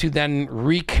able to then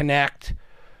reconnect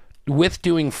with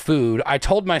doing food, I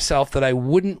told myself that I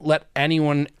wouldn't let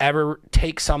anyone ever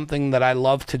take something that I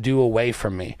love to do away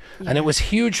from me. And it was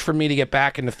huge for me to get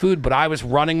back into food, but I was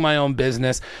running my own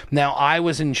business. Now I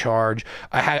was in charge.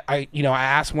 I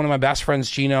asked one of my best friends,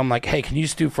 Gino, I'm like, hey, can you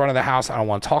just do front of the house? I don't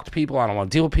want to talk to people. I don't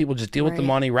want to deal with people. Just deal with the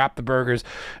money, wrap the burgers,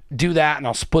 do that, and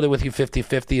I'll split it with you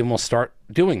 50-50, and we'll start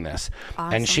doing this.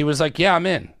 And she was like, yeah, I'm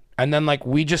in. And then like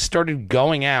we just started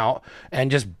going out and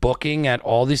just booking at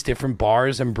all these different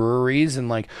bars and breweries, and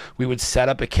like we would set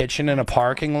up a kitchen in a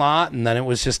parking lot, and then it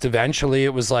was just eventually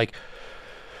it was like,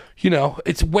 you know,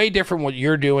 it's way different what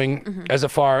you're doing as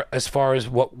far as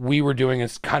what we were doing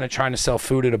is kind of trying to sell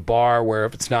food at a bar where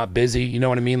if it's not busy, you know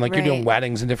what I mean? Like you're doing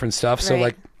weddings and different stuff. So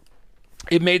like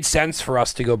it made sense for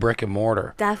us to go brick and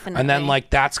mortar. Definitely. And then like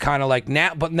that's kind of like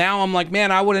now, but now I'm like,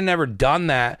 man, I would have never done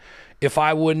that if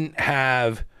I wouldn't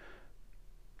have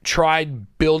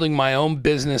tried building my own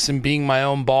business and being my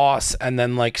own boss, and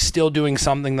then like still doing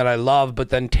something that I love, but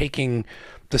then taking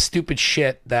the stupid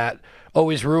shit that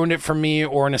always ruined it for me,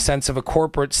 or in a sense of a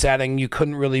corporate setting, you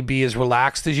couldn't really be as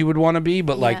relaxed as you would want to be.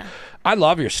 But like, I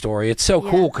love your story. It's so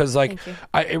cool because like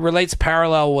it relates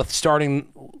parallel with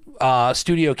starting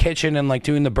Studio Kitchen and like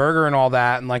doing the burger and all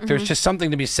that. And like, there's just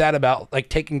something to be said about like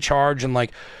taking charge and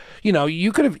like, you know,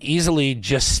 you could have easily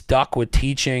just stuck with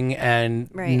teaching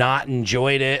and not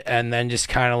enjoyed it, and then just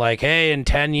kind of like, hey, in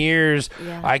 10 years,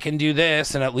 I can do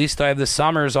this, and at least I have the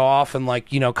summers off, and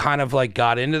like, you know, kind of like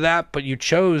got into that. But you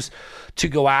chose to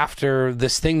go after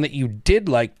this thing that you did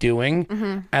like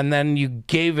doing, and then you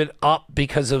gave it up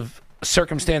because of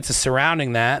circumstances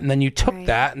surrounding that, and then you took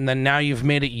that, and then now you've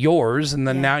made it yours, and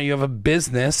then now you have a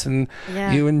business, and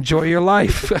you enjoy your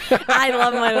life. I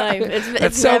love my life.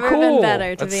 It's so never cool. been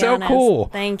better, to be so honest. Cool.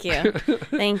 Thank you.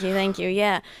 Thank you.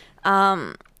 Yeah.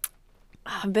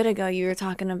 A bit ago you were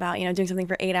talking about, you know, doing something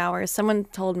for 8 hours. Someone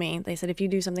told me, they said, if you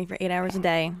do something for 8 hours a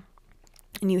day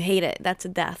and you hate it, that's a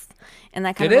death. And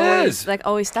that kind of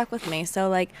always stuck with me. So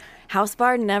like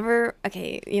Hausbar never,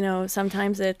 okay, you know,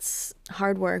 sometimes it's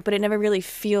hard work, but it never really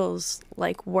feels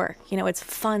like work. You know, it's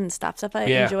fun stuff I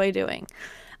enjoy doing.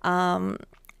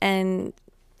 And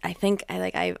I think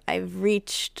I've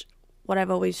reached what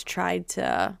I've always tried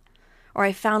to, or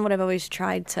I found what I've always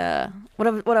tried to, what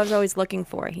I was always looking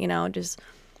for, you know, just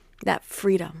that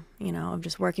freedom, you know, of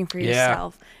just working for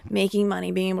yourself, making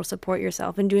money, being able to support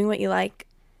yourself and doing what you like,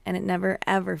 and it never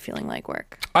ever feeling like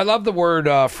work. I love the word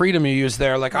freedom you used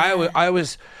there. Like I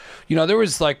was, you know, there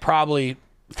was like probably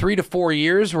 3 to 4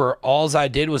 years where alls I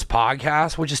did was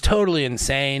podcasts, which is totally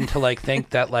insane to like think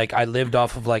that like I lived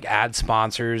off of like ad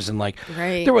sponsors, and like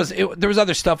there was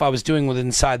other stuff I was doing with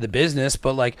inside the business,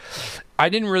 but like I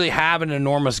didn't really have an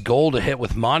enormous goal to hit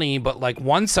with money. But like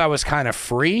once I was kind of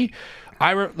free,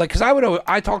 because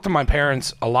I talk to my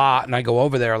parents a lot, and I go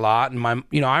over there a lot,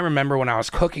 and I remember when I was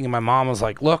cooking, and my mom was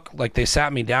like, look, like they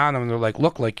sat me down and they're like,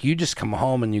 look, like you just come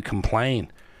home and you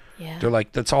complain. Yeah. They're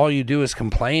like, that's all you do is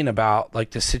complain about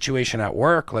like the situation at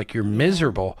work, like you're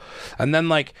miserable. And then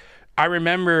like I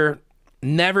remember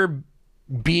never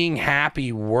being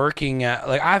happy working at,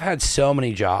 like I've had so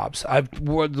many jobs.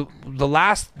 The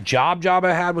last job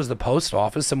I had was the post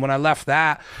office, and when I left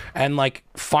that and like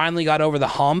finally got over the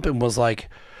hump and was like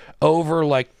over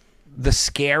like the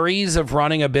scaries of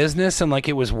running a business and like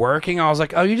it was working, I was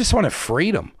like, oh, you just wanted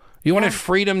freedom. You wanted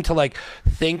freedom to like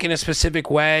think in a specific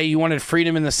way. You wanted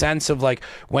freedom in the sense of like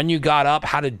when you got up,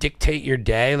 how to dictate your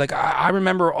day. Like I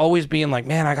remember always being like,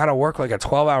 man, I got to work like a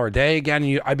 12-hour day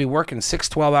again. I'd be working 6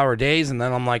 12-hour days. And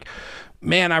then I'm like,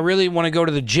 man, I really want to go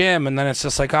to the gym. And then it's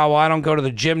just like, oh, well, I don't go to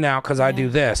the gym now because I do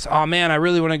this. Oh, man, I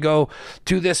really want to go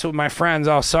do this with my friends.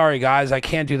 Oh, sorry, guys, I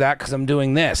can't do that because I'm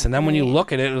doing this. And then when you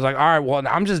look at it, it was like, all right, well,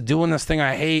 I'm just doing this thing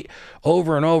I hate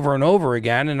over and over and over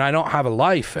again, and I don't have a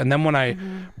life. And then when I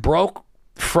broke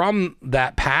from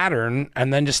that pattern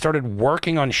and then just started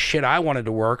working on shit I wanted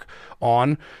to work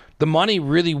on, the money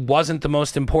really wasn't the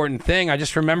most important thing. I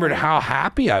just remembered how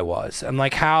happy I was and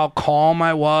like how calm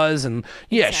I was. And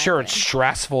yeah, sure, it's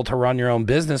stressful to run your own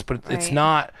business, but it's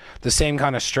not the same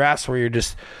kind of stress where you're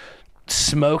just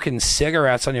smoking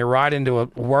cigarettes on your ride into a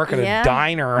work at a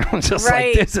diner. And I'm just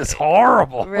like, this is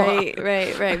horrible. Right.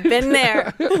 Been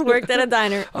there. Worked at a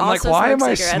diner. I'm like, why am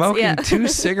I smoking 2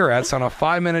 cigarettes on a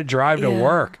 5-minute drive to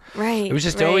work? Right. It was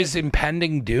just always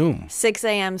impending doom. 6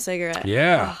 a.m. cigarette.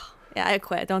 Yeah. Oh. Yeah, I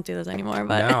quit. Don't do those anymore.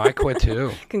 But no, I quit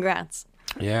too. Congrats.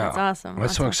 Yeah. That's awesome. I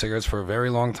smoked cigarettes for a very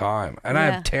long time. And I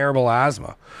have terrible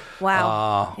asthma.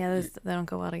 Wow. They don't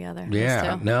go well together.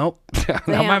 Yeah. Nope.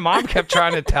 Now, my mom kept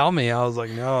trying to tell me. I was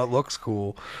like, no, it looks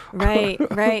cool. Right.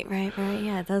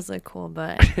 Yeah, it does look cool,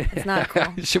 but it's not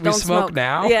cool. Should we smoke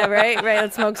now? Yeah, right.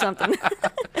 Let's smoke something.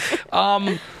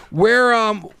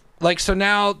 Like, so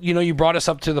now, you know, you brought us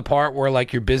up to the part where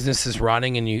like your business is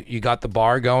running and you got the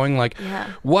bar going. Like,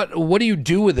 what do you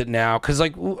do with it now? Because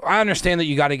like, I understand that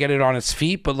you got to get it on its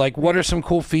feet, but like, what are some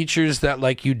cool features that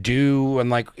like you do? And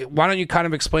like, why don't you kind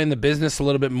of explain the business a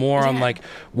little bit more on like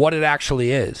what it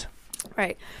actually is?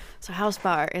 Right. So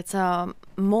Hausbar, it's a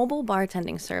mobile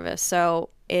bartending service. So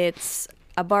it's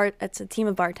a team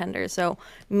of bartenders. So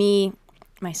me,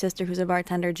 my sister who's a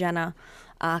bartender, Jenna,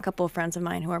 a couple of friends of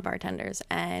mine who are bartenders,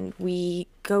 and we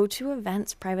go to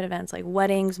events, private events, like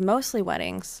weddings, mostly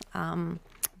weddings,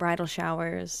 bridal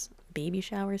showers, baby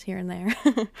showers here and there,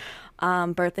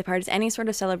 birthday parties, any sort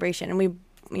of celebration. And we're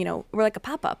like a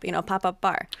pop-up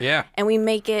bar. Yeah. And we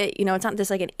make it, it's not just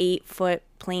like an 8-foot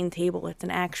plain table. It's an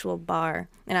actual bar.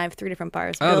 And I have 3 different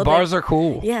bars. Oh, the bars are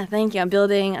cool. Yeah, thank you. I'm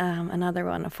building another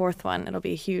one, a 4th one. It'll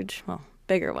be a huge,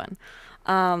 bigger one.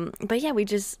 But yeah, we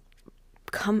just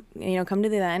come to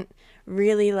the event,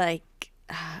 really like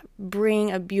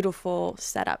bring a beautiful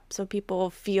setup so people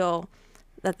feel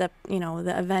that the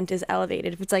event is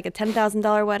elevated. If it's like a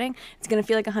 $10,000 wedding, it's gonna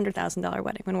feel like a $100,000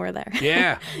 wedding when we're there.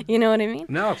 Yeah. You know what I mean?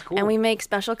 No, it's cool. And we make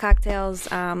special cocktails,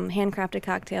 handcrafted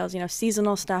cocktails,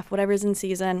 seasonal stuff, whatever's in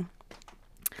season,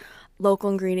 local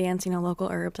ingredients, local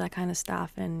herbs, that kind of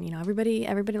stuff. And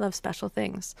everybody loves special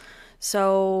things.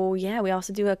 So yeah, we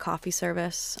also do a coffee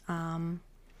service.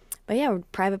 But yeah, we're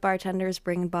private bartenders,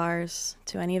 bring bars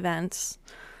to any events,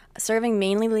 serving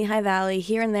mainly Lehigh Valley,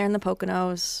 here and there in the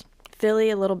Poconos, Philly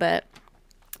a little bit.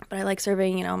 But I like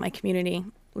serving, my community,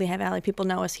 Lehigh Valley. People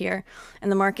know us here.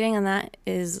 And the marketing on that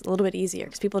is a little bit easier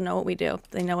because people know what we do.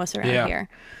 They know us around here.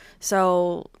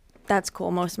 So that's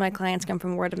cool. Most of my clients come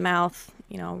from word of mouth.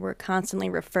 We're constantly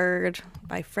referred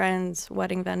by friends,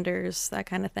 wedding vendors, that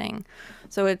kind of thing.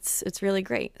 So it's really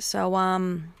great. So,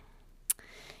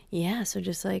 yeah, so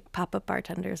just like pop-up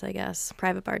bartenders, I guess,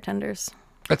 private bartenders.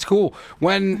 That's cool.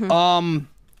 When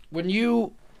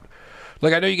you,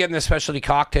 like, I know you get into specialty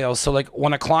cocktails. So like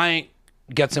when a client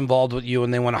gets involved with you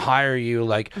and they want to hire you,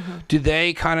 like, do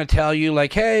they kind of tell you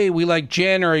like, hey, we like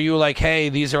gin, or are you like, hey,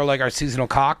 these are like our seasonal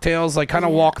cocktails? Like, kind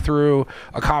of walk through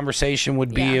a conversation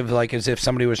would be of like as if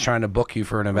somebody was trying to book you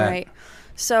for an event. Right.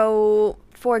 So,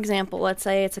 for example, let's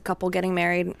say it's a couple getting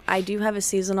married. I have 2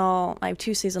 seasonal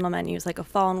menus, like a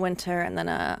fall and winter, and then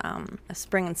a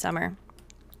spring and summer.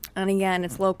 And again,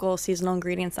 it's local seasonal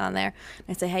ingredients on there. And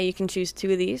I say, hey, you can choose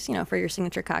 2 of these, for your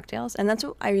signature cocktails. And that's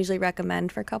what I usually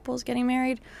recommend for couples getting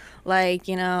married. Like,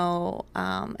 a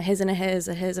his and a his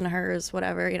and a hers,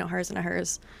 whatever, hers and a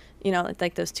hers.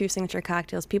 Like those 2 signature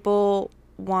cocktails. People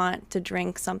want to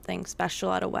drink something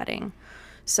special at a wedding.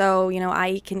 So,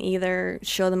 I can either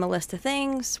show them a list of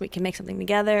things, we can make something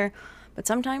together, but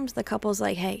sometimes the couple's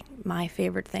like, hey, my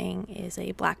favorite thing is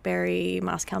a blackberry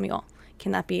Moscow Mule.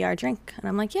 Can that be our drink? And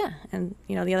I'm like, yeah. And,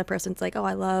 the other person's like, oh,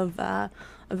 I love a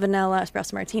vanilla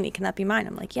espresso martini. Can that be mine?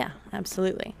 I'm like, yeah,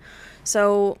 absolutely.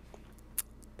 So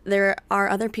there are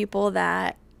other people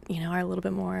that, are a little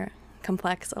bit more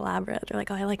complex, elaborate. They're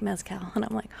like, oh, I like mezcal. And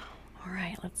I'm like, all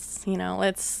right,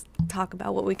 let's talk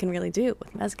about what we can really do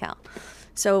with mezcal.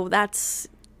 So there's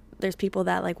people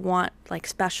that like want like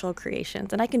special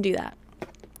creations, and I can do that.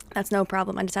 That's no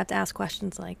problem. I just have to ask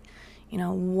questions like, you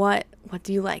know, what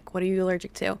do you like? What are you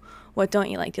allergic to? What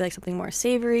don't you like? Do you like something more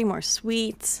savory, more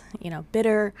sweet, you know,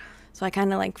 bitter? So I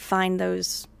kind of like find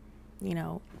those, you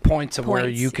know, points where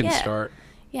you can start.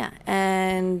 Yeah.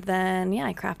 And then,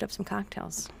 I craft up some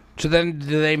cocktails. So then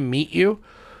do they meet you?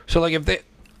 So like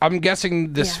I'm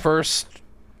guessing this first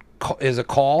is a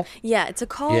call? Yeah, it's a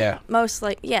call. Yeah.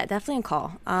 Definitely a call.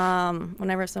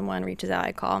 Whenever someone reaches out,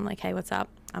 I call. I'm like, hey, what's up?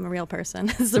 I'm a real person.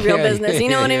 It's a real business. You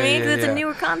know what I mean? 'Cause it's a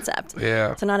newer concept.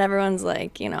 Yeah. So not everyone's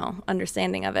like, you know,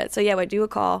 understanding of it. So we do a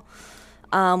call.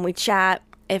 We chat.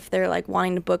 If they're like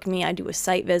wanting to book me, I do a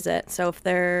site visit. So if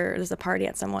there's a party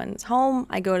at someone's home,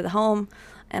 I go to the home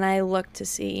and I look to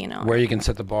see, you know, where you can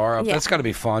set the bar up. Yeah. That's got to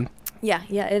be fun. Yeah,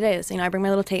 it is. You know, I bring my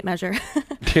little tape measure.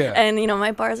 Yeah. And, you know,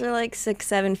 my bars are like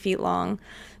 6-7 feet long.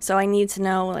 So I need to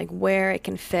know like where it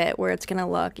can fit, where it's going to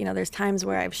look. You know, there's times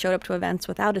where I've showed up to events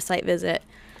without a site visit.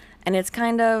 And it's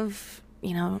kind of,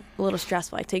 you know, a little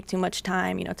stressful. I take too much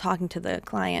time, you know, talking to the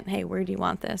client. Hey, where do you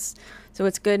want this? So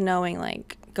it's good knowing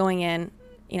like going in,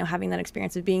 you know, having that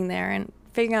experience of being there and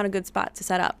figuring out a good spot to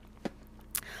set up.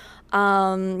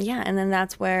 And then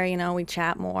that's where, you know, we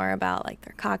chat more about like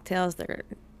their cocktails, the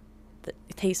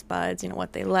taste buds, you know,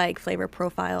 what they like, flavor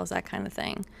profiles, that kind of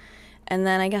thing. And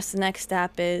then I guess the next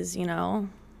step is, you know,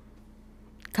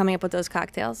 coming up with those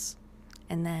cocktails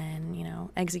and then, you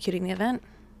know, executing the event.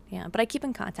 Yeah, but I keep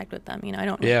in contact with them. You know, I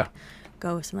don't like,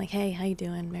 ghost. I'm like, hey, how you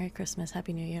doing? Merry Christmas,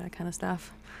 Happy New Year, that kind of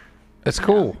stuff. That's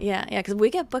cool. Yeah, because we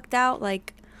get booked out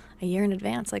like a year in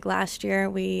advance. Like last year,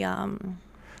 I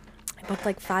booked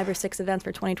like 5 or 6 events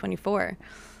for 2024,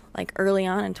 like early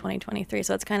on in 2023.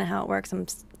 So that's kind of how it works. I'm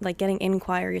like getting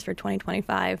inquiries for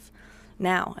 2025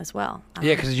 now as well.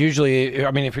 Yeah, because usually,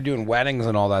 I mean, if you're doing weddings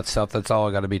and all that stuff, that's all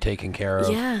got to be taken care of.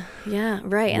 Yeah,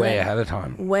 right. Way ahead of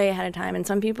time. Way ahead of time. And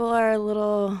some people are a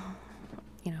little,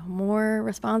 you know, more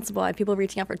responsible. I have people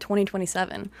reaching out for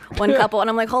 2027. One couple, and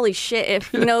I'm like, holy shit,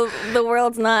 if, you know, the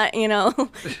world's not, you know,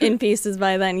 in pieces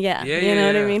by then, you know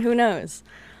what I mean? Who knows?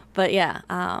 But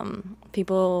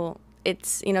people,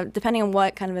 it's, you know, depending on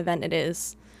what kind of event it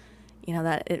is, you know,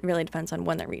 that it really depends on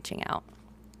when they're reaching out.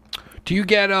 Do you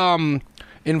get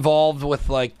involved with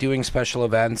like doing special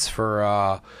events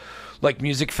for like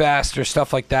Music Fest or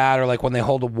stuff like that, or like when they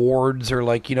hold awards, or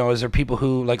like, you know, is there people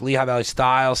who like Lehigh Valley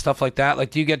Style, stuff like that? Like,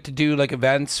 do you get to do like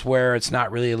events where it's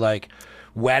not really like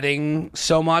wedding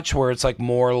so much, where it's like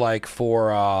more like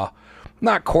for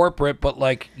not corporate, but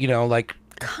like, you know, like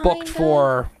booked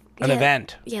for an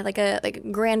event? Yeah, like a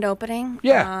grand opening.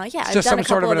 Yeah, it's I've just done some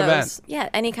sort of an event. Yeah,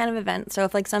 any kind of event. So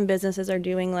if like some businesses are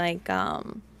doing like a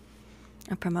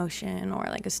promotion, or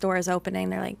like a store is opening,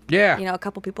 they're like, you know, a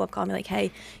couple people have called me like,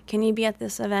 hey, can you be at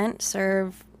this event,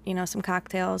 serve, you know, some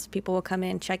cocktails, people will come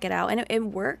in, check it out, and it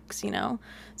works, you know.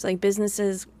 So like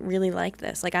businesses really like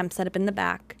this. Like I'm set up in the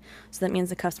back, so that means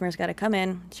the customer's got to come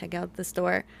in, check out the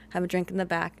store, have a drink in the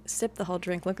back, sip the whole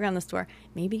drink, look around the store,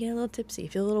 maybe get a little tipsy,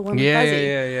 feel a little warm and fuzzy,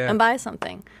 and buy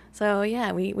something. So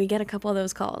we get a couple of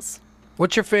those calls.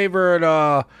 What's your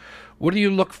favorite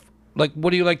what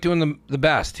do you like doing the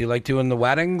best? Do you like doing the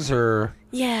weddings, or?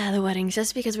 Yeah, the weddings,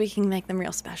 just because we can make them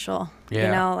real special. You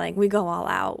know, like we go all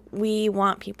out. We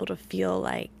want people to feel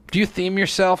like. Do you theme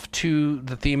yourself to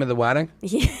the theme of the wedding?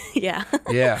 Yeah.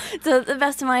 Yeah. To the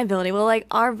best of my ability. Well, like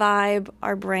our vibe,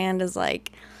 our brand is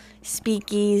like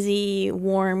speakeasy,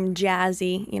 warm,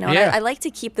 jazzy. You know, I like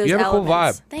to keep those elements. You have a cool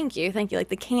vibe. Thank you. Like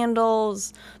the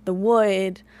candles, the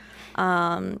wood.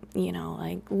 You know,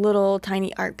 like little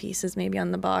tiny art pieces maybe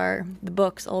on the bar, the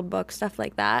books, old books, stuff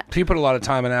like that. So you put a lot of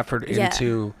time and effort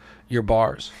into your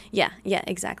bars. Yeah,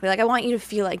 exactly. Like I want you to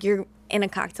feel like you're in a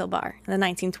cocktail bar in the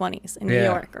 1920s in New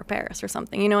York or Paris or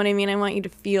something. You know what I mean? I want you to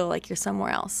feel like you're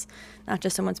somewhere else, not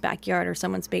just someone's backyard or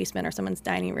someone's basement or someone's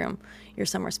dining room. You're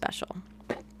somewhere special.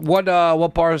 What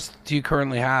bars do you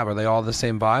currently have? Are they all the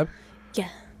same vibe? Yeah,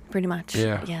 pretty much.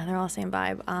 Yeah, they're all the same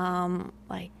vibe.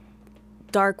 Like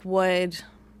dark wood,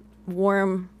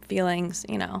 warm feelings,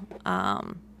 you know,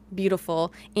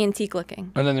 beautiful, antique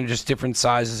looking. And then they're just different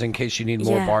sizes in case you need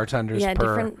more bartenders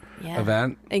per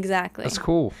event. Exactly. That's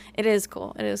cool. It is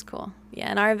cool. Yeah,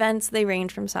 and our events, they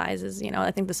range from sizes. You know,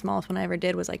 I think the smallest one I ever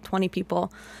did was like 20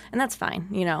 people, and that's fine.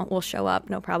 You know, we'll show up,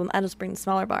 no problem. I'll just bring the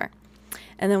smaller bar.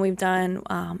 And then we've done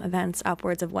events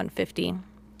upwards of 150,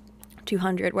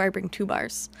 200, where I bring 2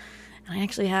 bars. And I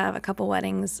actually have a couple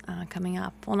weddings coming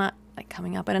up. Well, not like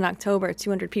coming up, but in October,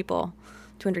 200 people,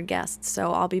 200 guests.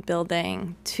 So I'll be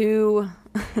building 2.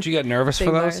 Did you get nervous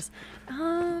for those?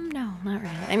 No, not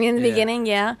really. I mean, in the beginning,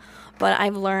 but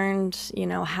I've learned, you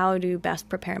know, how to best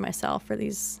prepare myself for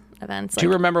these events. Do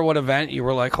you remember what event you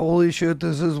were like, holy shit,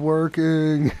 this is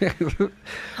working?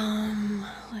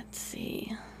 Let's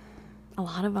see. A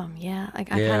lot of them, yeah.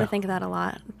 Like, I kind of think of that a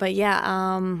lot. But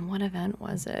yeah, what event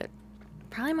was it?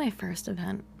 Probably my first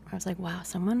event. I was like, wow,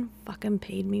 someone fucking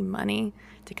paid me money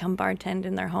to come bartend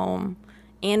in their home.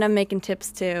 And I'm making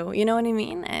tips too. You know what I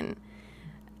mean? And,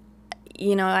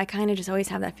 you know, I kind of just always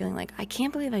have that feeling like, I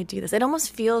can't believe I do this. It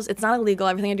almost feels, it's not illegal.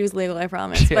 Everything I do is legal, I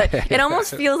promise. But it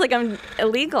almost feels like I'm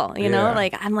illegal, you know?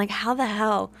 Like, I'm like, how the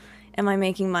hell am I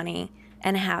making money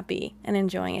and happy and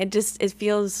enjoying it? It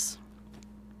feels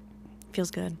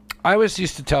good. I always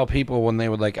used to tell people when they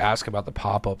would like ask about the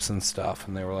pop-ups and stuff,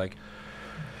 and they were like,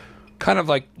 kind of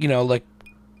like, you know, like,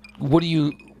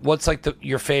 what's like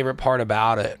your favorite part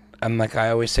about it? And like I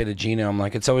always say to Gina, I'm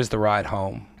like, it's always the ride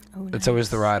home. Oh, nice. It's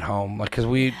always the ride home. Like, because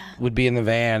we would be in the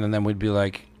van, and then we'd be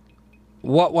like,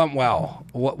 what went well?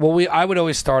 I would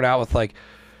always start out with like,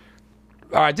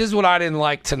 all right, this is what I didn't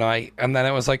like tonight. And then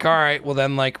it was like, all right, well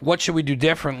then like, what should we do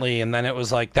differently? And then it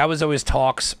was like, that was always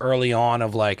talks early on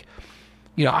of like,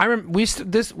 you know, we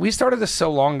started this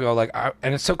so long ago, like,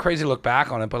 and it's so crazy to look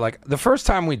back on it, but like the first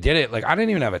time we did it, like I didn't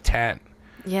even have a tent.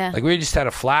 Yeah. Like we just had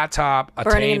a flat top, a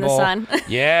burning table. in the sun.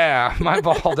 Yeah, my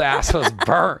bald ass was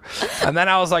burnt. And then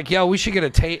I was like, yo, we should get a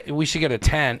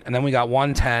tent. And then we got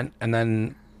one tent, and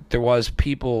then there was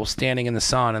people standing in the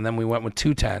sun, and then we went with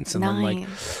 2 tents. And then like,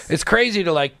 it's crazy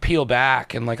to like peel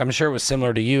back, and like I'm sure it was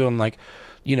similar to you, and like,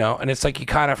 you know, and it's like you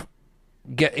kind of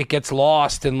gets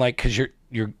lost, and like because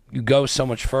you go so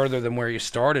much further than where you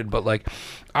started. But like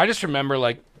I just remember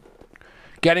like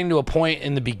getting to a point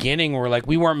in the beginning where like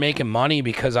we weren't making money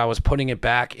because I was putting it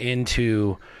back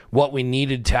into what we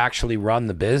needed to actually run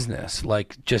the business,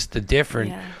 like just the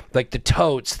different like the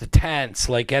totes, the tents,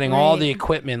 like getting all the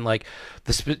equipment, like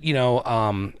you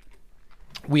know,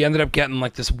 we ended up getting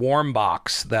like this warm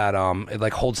box that it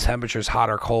like holds temperatures hot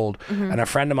or cold. And a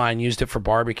friend of mine used it for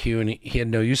barbecue, and he had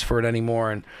no use for it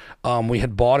anymore, and we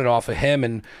had bought it off of him,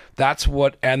 and that's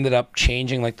what ended up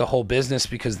changing like the whole business,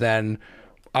 because then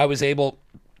I was able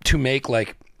to make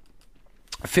like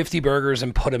 50 burgers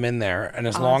and put them in there, and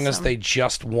as long as they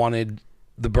just wanted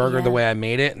the burger the way I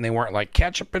made it, and they weren't like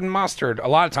ketchup and mustard. A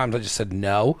lot of times I just said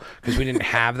no, because we didn't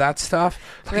have that stuff.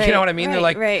 Like, you know what I mean? They're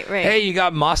like, hey, you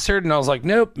got mustard? And I was like,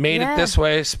 nope, made it this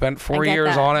way, spent 4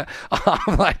 years on it.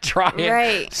 I'm like, try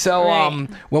it. So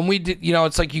when we did, you know,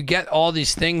 it's like you get all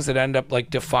these things that end up like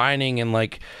defining and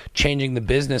like changing the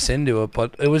business into it.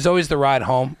 But it was always the ride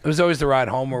home. It was always the ride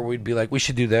home where we'd be like, we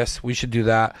should do this, we should do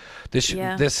that, this,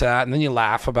 that. And then you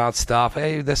laugh about stuff.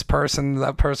 Hey, that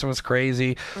person was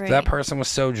crazy. That person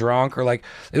was so drunk. Or like,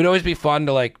 it would always be fun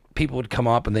to like, people would come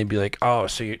up and they'd be like, oh,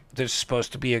 so there's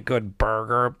supposed to be a good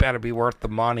burger, it better be worth the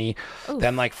money. Oof.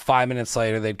 Then like 5 minutes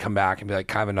later they'd come back and be like,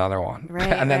 can I have another one?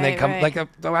 And then they'd come like,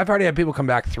 I've already had people come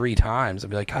back 3 times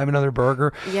and be like, can I have another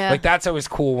burger? Like that's always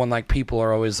cool when like people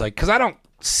are always like, because I don't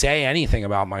say anything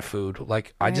about my food,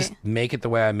 like I just make it the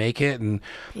way I make it, and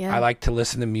I like to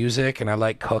listen to music, and I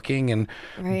like cooking,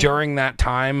 and during that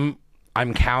time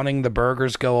I'm counting the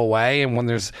burgers go away, and when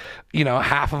there's, you know,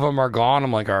 half of them are gone,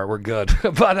 I'm like, all right, we're good.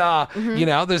 But you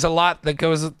know, there's a lot that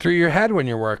goes through your head when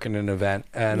you're working an event,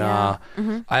 and I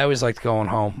always liked going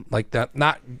home like that.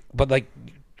 But like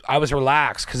I was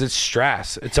relaxed because it's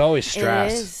stress. It's always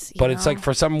stress. But it's like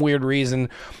for some weird reason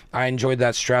I enjoyed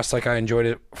that stress like I enjoyed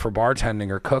it for bartending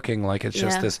or cooking. Like it's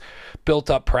just this built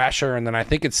up pressure, and then I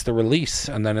think it's the release,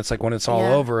 and then it's like when it's all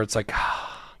over, it's like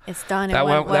it's done. That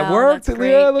went well. That worked.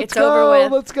 Yeah, let's go.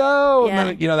 Let's go. Yeah. And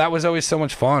then, you know, that was always so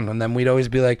much fun. And then we'd always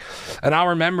be like, and I'll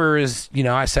remember is, you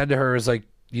know, I said to her, is like,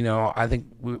 you know,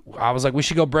 I was like, we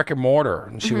should go brick and mortar.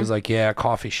 And she was like, yeah,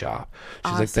 coffee shop.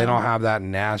 She's like, they don't have that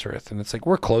in Nazareth. And it's like,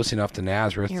 we're close enough to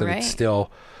Nazareth that it's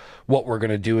still what we're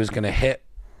going to do is going to hit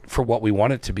for what we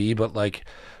want it to be. But like,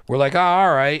 we're like, oh,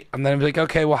 all right. And then I'm like,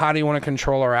 okay, well, how do you want to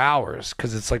control our hours?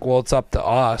 Because it's like, well, it's up to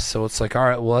us. So it's like, all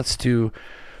right, well, let's do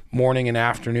morning and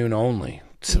afternoon only.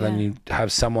 So then you have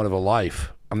somewhat of a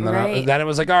life. And then, then it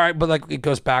was like, all right, but like it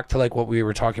goes back to like what we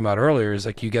were talking about earlier, is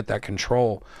like you get that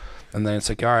control. And then it's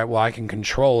like, all right, well, I can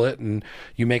control it. And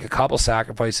you make a couple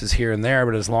sacrifices here and there,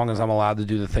 but as long as I'm allowed to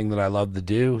do the thing that I love to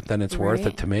do, then it's worth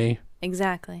it to me.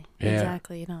 Exactly.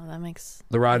 Exactly. You know, that makes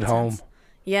the ride home. Sense.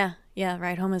 Yeah,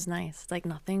 ride home is nice. It's like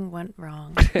nothing went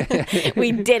wrong.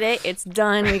 We did it. It's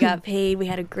done. We got paid. We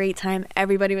had a great time.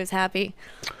 Everybody was happy.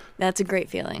 That's a great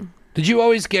feeling. Did you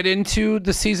always get into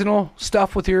the seasonal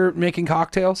stuff with your making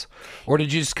cocktails? Or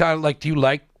did you just kind of like, do you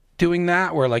like doing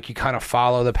that where like you kind of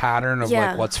follow the pattern of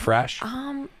like what's fresh?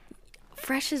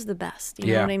 Fresh is the best.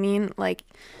 You know what I mean? Like,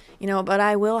 you know, but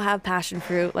I will have passion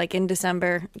fruit like in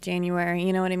December, January.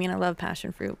 You know what I mean? I love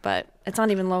passion fruit, but it's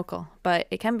not even local. But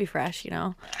it can be fresh, you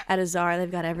know. At Azar, they've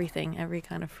got everything, every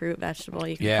kind of fruit, vegetable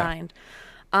you can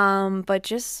find. But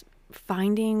just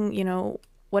finding, you know,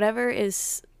 whatever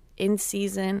is in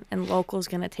season and local is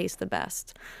going to taste the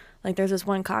best. Like there's this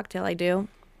one cocktail I do.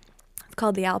 It's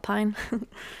called the Alpine.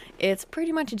 It's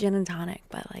pretty much a gin and tonic,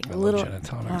 but like I a little. love gin and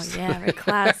tonics. Oh yeah, very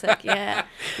classic. Yeah,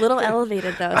 little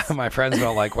elevated though. My friends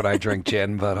don't like when I drink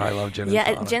gin, but I love gin and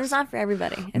tonics. Yeah, gin's not for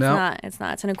everybody. It's not. It's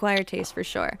not. It's an acquired taste for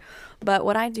sure. But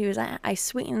what I do is I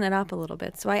sweeten it up a little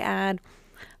bit. So I add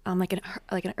like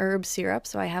an herb syrup.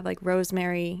 So I have like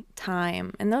rosemary,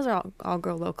 thyme, and those are all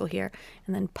grow local here.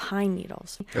 And then pine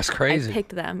needles. That's crazy. I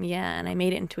picked them, yeah, and I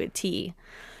made it into a tea.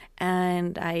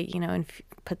 And I, you know,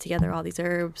 put together all these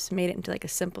herbs, made it into like a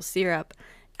simple syrup,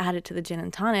 added to the gin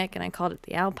and tonic, and I called it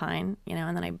the Alpine, you know,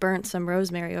 and then I burnt some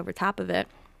rosemary over top of it.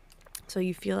 So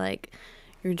you feel like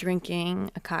you're drinking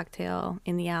a cocktail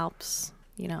in the Alps,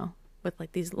 you know, with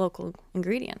like these local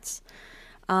ingredients.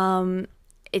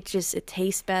 It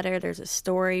tastes better. There's a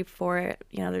story for it.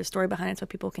 You know, there's a story behind it so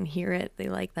people can hear it. They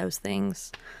like those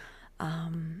things.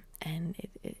 And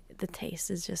the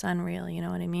taste is just unreal. You know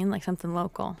what I mean? Like something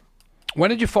local. When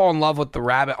did you fall in love with the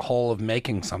rabbit hole of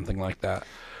making something like that?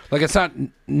 Like it's not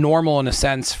normal in a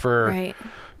sense for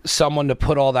someone to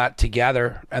put all that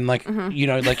together and like, you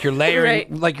know, like you're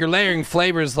layering, like you're layering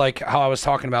flavors, like how I was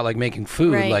talking about, like making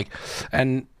food, like,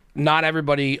 and not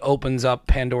everybody opens up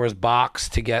Pandora's box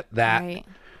to get that,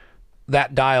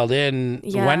 that dialed in.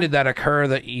 Yeah. When did that occur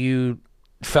that you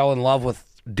fell in love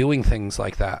with doing things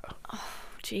like that? Oh,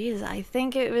 geez. I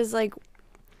think it was like,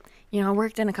 you know, I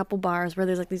worked in a couple bars where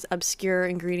there's like these obscure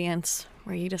ingredients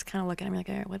where you just kind of look at them like,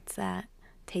 all right, what's that?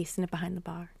 Tasting it behind the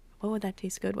bar. What would that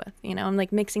taste good with? You know, I'm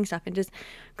like mixing stuff and just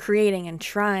creating and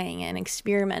trying and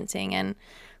experimenting and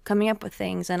coming up with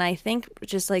things. And I think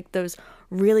just like those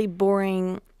really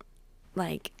boring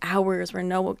like hours where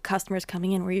no customers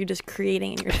coming in, where you're just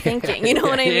creating and you're thinking, you know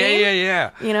what I mean?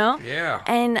 Yeah. You know? Yeah.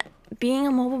 And being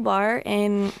a mobile bar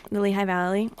in the Lehigh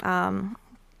Valley,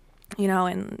 you know,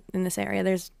 in this area,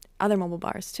 there's other mobile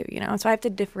bars too, you know? So I have to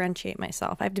differentiate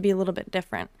myself. I have to be a little bit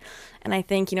different. And I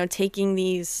think, you know, taking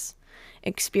these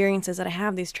experiences that I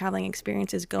have, these traveling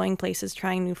experiences, going places,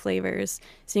 trying new flavors,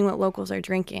 seeing what locals are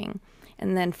drinking,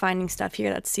 and then finding stuff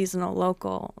here that's seasonal,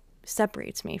 local,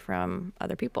 separates me from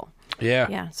other people. Yeah.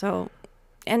 Yeah. So,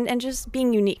 and just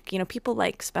being unique, you know, people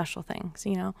like special things,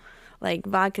 you know, like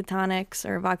vodka tonics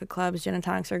or vodka clubs, gin and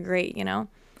tonics are great, you know,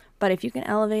 but if you can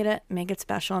elevate it, make it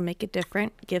special, make it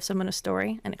different, give someone a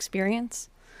story, an experience,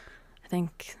 I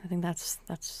think that's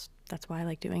why I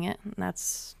like doing it. And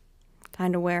that's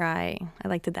kind of where I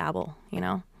like to dabble, you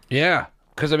know? Yeah.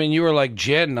 Because, I mean, you were like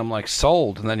gin, and I'm like,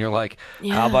 sold. And then you're like,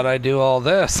 how about I do all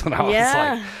this? And I was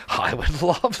like, I would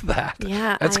love that.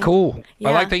 Yeah. That's cool. Yeah.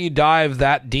 I like that you dive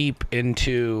that deep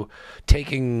into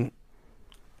taking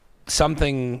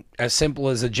something as simple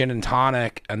as a gin and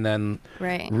tonic and then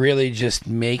really just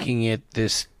making it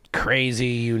this crazy,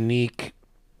 unique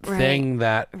thing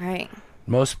that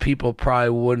most people probably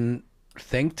wouldn't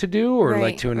think to do or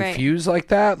like to infuse like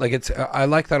that. Like it's I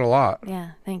like that a lot.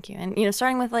 Yeah, thank you. And you know,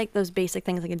 starting with like those basic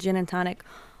things like a gin and tonic,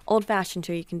 old fashioned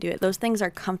too, you can do it. Those things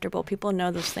are comfortable. People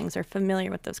know those things, are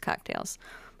familiar with those cocktails.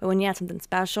 But when you add something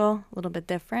special, a little bit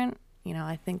different, you know,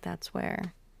 I think that's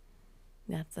where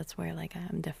like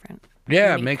I'm different.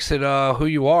 Yeah, it makes it who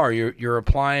you are. You're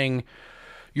applying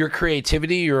your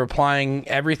creativity, you're applying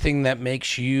everything that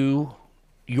makes you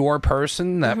your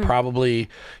person that probably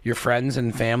your friends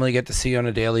and family get to see on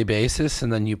a daily basis,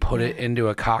 and then you put it into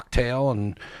a cocktail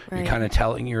and you're kind of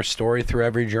telling your story through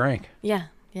every drink. Yeah,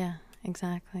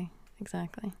 exactly.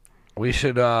 We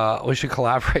should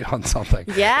collaborate on something.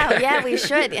 Yeah, we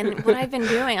should. And what I've been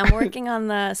doing, I'm working on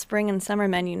the spring and summer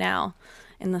menu now.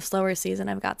 In the slower season,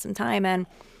 I've got some time, and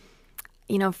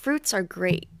you know, fruits are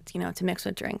great, you know, to mix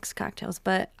with drinks, cocktails,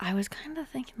 but I was kind of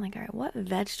thinking like, all right, what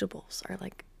vegetables are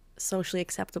like socially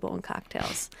acceptable in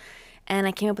cocktails? And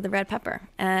I came up with the red pepper.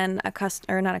 And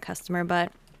not a customer,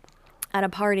 but at a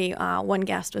party, one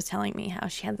guest was telling me how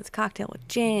she had this cocktail with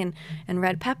gin and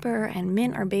red pepper and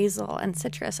mint or basil and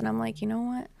citrus. And I'm like, you know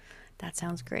what? That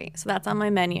sounds great. So that's on my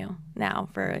menu now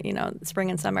for, you know, spring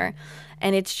and summer.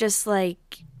 And it's just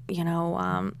like, you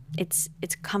know, it's a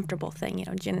comfortable thing, you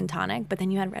know, gin and tonic, but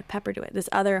then you add red pepper to it. This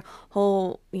other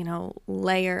whole, you know,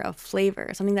 layer of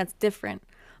flavor, something that's different,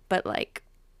 but like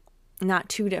not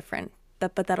too different,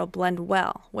 but that'll blend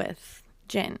well with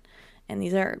gin and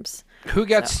these herbs. Who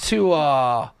gets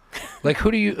to like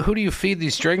who do you feed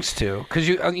these drinks to? Because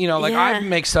you know, like I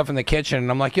make stuff in the kitchen and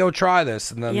I'm like, yo, try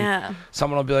this, and then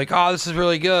someone will be like, oh, this is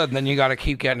really good, and then you got to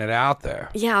keep getting it out there.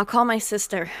 Yeah, I'll call my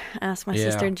sister, ask my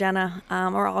sister Jenna,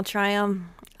 or I'll try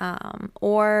them,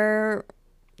 or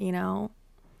you know,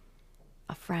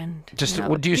 a friend. Just you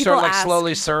know? do you People start like ask,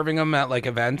 slowly serving them at like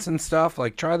events and stuff?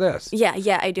 Like, try this. Yeah,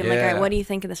 I do. I'm like, all right, what do you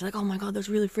think of this? They're like, oh my God, that's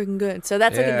really freaking good. So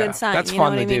that's like a good sign. That's you know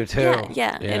fun what to I mean? do too.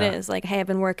 Yeah, it is. Like, hey, I've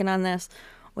been working on this.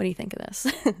 What do you think of this?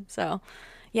 So,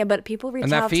 yeah, but people reach out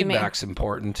to me. And that feedback's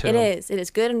important too. It is.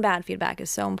 Good and bad feedback is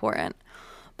so important.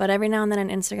 But every now and then on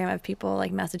Instagram, I have people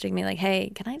like messaging me like,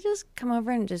 hey, can I just come over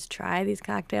and just try these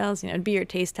cocktails? You know, be your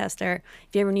taste tester.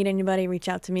 If you ever need anybody, reach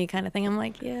out to me kind of thing. I'm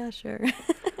like, yeah, sure.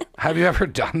 Have you ever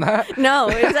done that? No,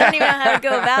 I don't even know how to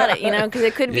go about it, you know, because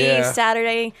it could be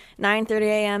Saturday, 9:30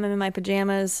 a.m. I'm in my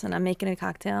pajamas and I'm making a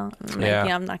cocktail. And like, you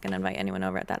know, I'm not going to invite anyone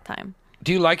over at that time.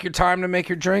 Do you like your time to make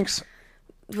your drinks?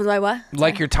 Do I what?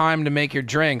 Like your time to make your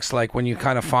drinks, like when you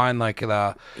kind of find like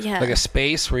like a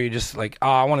space where you just like, oh,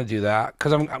 I want to do that,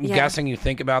 because I'm guessing you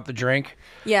think about the drink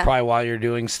probably while you're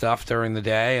doing stuff during the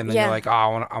day, and then you're like, oh,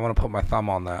 I want to put my thumb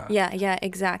on that. Yeah,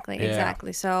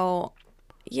 exactly. So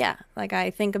yeah, like I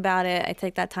think about it. I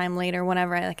take that time later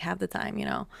whenever I like have the time, you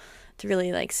know, to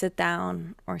really like sit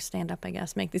down or stand up, I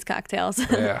guess, make these cocktails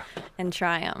and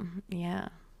try them. Yeah.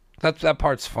 That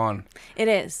part's fun. It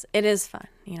is. It is fun.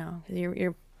 You know,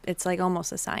 you're. It's like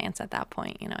almost a science at that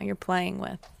point. You know, you're playing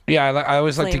with. Yeah, I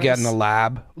always flavors. like to get in the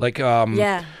lab. Like,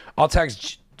 I'll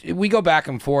text. We go back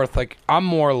and forth. Like, I'm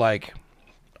more like,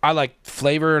 I like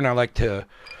flavor, and I like to.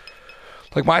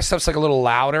 Like, my stuff's like a little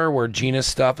louder, where Gina's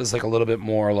stuff is like a little bit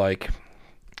more like,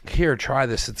 here, try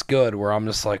this, it's good. Where I'm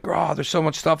just like, oh, there's so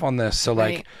much stuff on this. So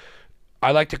like,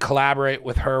 I like to collaborate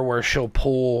with her, where she'll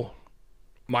pull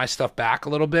my stuff back a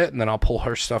little bit, and then I'll pull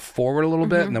her stuff forward a little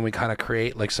bit, and then we kind of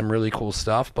create like some really cool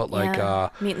stuff. But like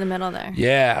meet in the middle there.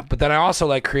 Yeah, but then I also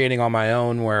like creating on my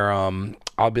own, where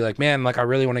I'll be like, man, like I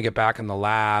really want to get back in the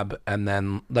lab, and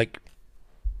then like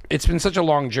it's been such a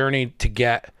long journey to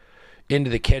get into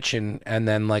the kitchen, and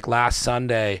then like last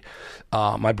Sunday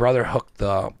my brother hooked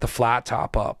the flat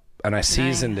top up, and I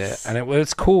seasoned it, and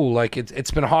it's cool. Like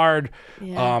it's been hard.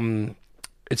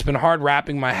 It's been hard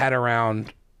wrapping my head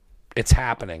around it's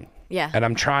happening. Yeah. And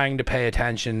I'm trying to pay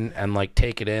attention and like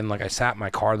take it in. Like I sat in my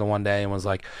car the one day and was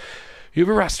like, you have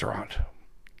a restaurant.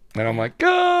 And I'm like,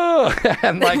 oh,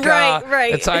 and like,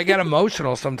 right. It's, I get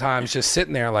emotional sometimes just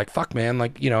sitting there like, fuck man,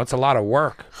 like, you know, it's a lot of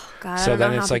work. God, so I don't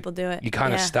then know it's how like, people do it. you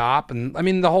kind of stop. And I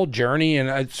mean, the whole journey, and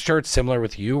I'm sure it's similar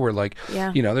with you, where like,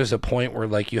 you know, there's a point where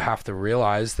like, you have to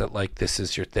realize that like, this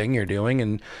is your thing you're doing,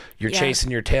 and you're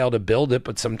chasing your tail to build it.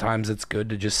 But sometimes it's good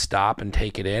to just stop and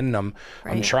take it in. And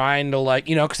I'm trying to like,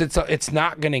 you know, cause it's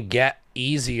not going to get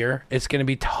easier. It's going to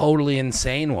be totally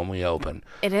insane when we open.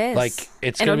 It is. Like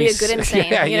it's going to be a good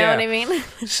insane. You know what I mean?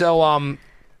 So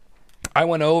I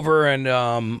went over and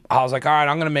I was like, all right,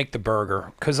 I'm going to make the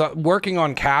burger, because working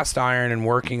on cast iron and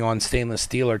working on stainless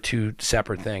steel are two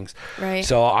separate things. Right.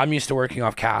 So I'm used to working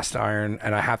off cast iron,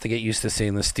 and I have to get used to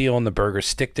stainless steel, and the burgers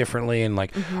stick differently. And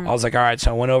like I was like, all right,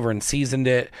 so I went over and seasoned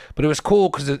it, but it was cool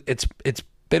because it's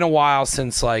been a while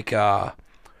since like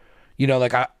you know,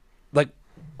 like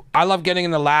I love getting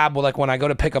in the lab. Like when I go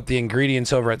to pick up the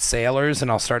ingredients over at Sailor's,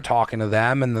 and I'll start talking to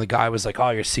them, and the guy was like, oh,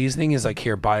 your seasoning? He's like,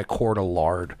 here, buy a quart of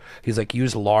lard. He's like,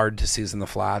 use lard to season the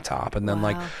flat top. And then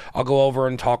like I'll go over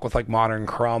and talk with like Modern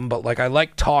Crumb, but like I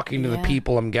like talking to the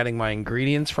people I'm getting my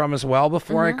ingredients from as well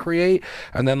before I create.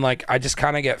 And then like I just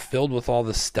kind of get filled with all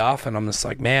this stuff, and I'm just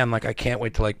like, man, like I can't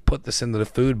wait to like put this into the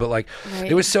food. But like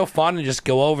it was so fun to just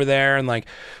go over there, and like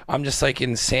I'm just like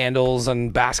in sandals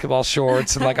and basketball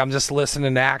shorts, and like I'm just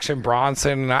listening to Action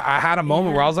Bronson, and I had a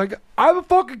moment where I was like, I have a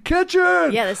fucking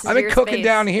kitchen. Yeah, this is I've been your cooking space.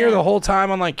 down here the whole time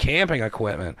on like camping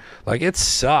equipment. Like it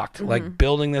sucked, like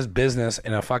building this business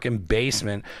in a fucking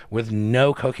basement with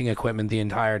no cooking equipment the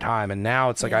entire time. And now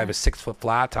it's like I have a 6-foot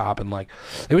flat top, and like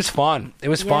it was fun. It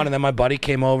was fun. And then my buddy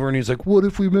came over, and he's like, what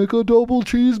if we make a double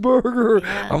cheeseburger?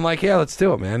 I'm like, yeah, let's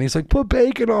do it, man. He's like, put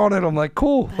bacon on it. I'm like,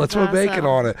 cool, let's put bacon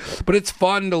on it. But it's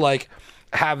fun to like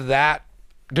have that.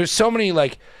 There's so many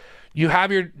like, you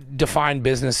have your defined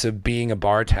business of being a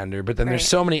bartender, but then there's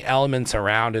so many elements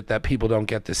around it that people don't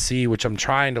get to see, which I'm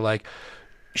trying to like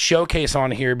showcase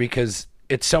on here, because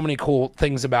it's so many cool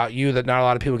things about you that not a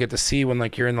lot of people get to see when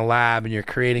like you're in the lab and you're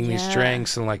creating these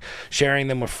drinks and like sharing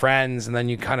them with friends, and then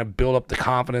you kind of build up the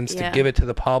confidence to give it to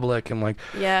the public. And like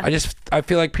I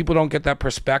feel like people don't get that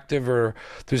perspective, or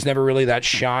there's never really that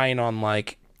shine on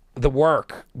like the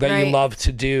work that you love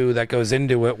to do that goes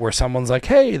into it, where someone's like,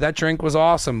 hey, that drink was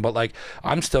awesome, but like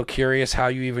I'm still curious how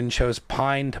you even chose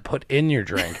pine to put in your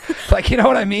drink. Like, you know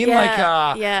what I mean?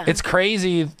 It's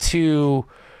crazy to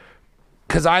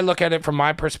because I look at it from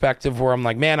my perspective where I'm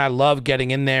like, man, I love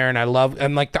getting in there, and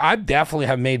I definitely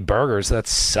have made burgers that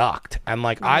sucked, and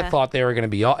like I thought they were going to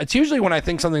be it's usually when I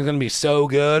think something's going to be so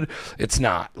good, it's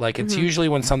not. Like it's usually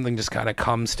when something just kind of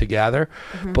comes together.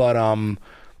 But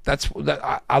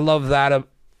I love that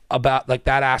about like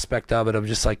that aspect of it, of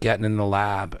just like getting in the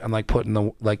lab and like putting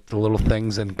the little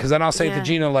things in, because then I'll say to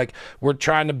Gina, like, we're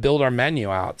trying to build our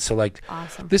menu out, so like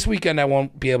this weekend I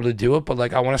won't be able to do it, but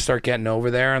like I want to start getting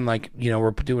over there, and like, you know,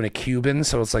 we're doing a Cuban,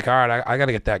 so it's like, all right, I got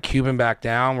to get that Cuban back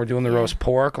down. We're doing the roast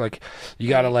pork, like you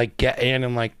got to like get in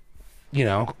and like, you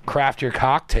know, craft your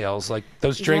cocktails. Like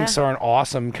those drinks aren't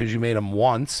awesome because you made them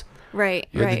once, right?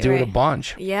 You have to do it a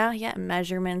bunch.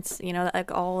 Measurements, you know,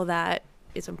 like all of that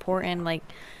is important, like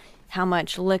how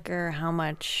much liquor, how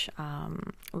much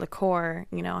liqueur,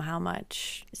 you know, how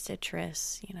much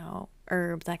citrus, you know,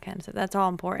 herbs, that kind of stuff. That's all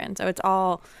important. So it's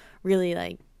all really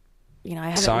like, you know, I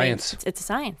haven't science. It's a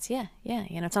science, yeah.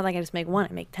 You know, it's not like I just make one;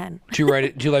 I make 10. Do you write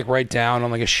it? Do you like write down on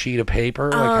like a sheet of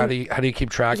paper? Like how do you keep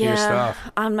track of your stuff?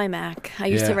 On my Mac. I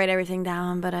used to write everything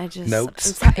down, but I just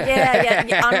notes.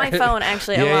 Yeah, on my phone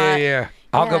actually a lot. Yeah.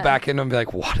 I'll go back in and be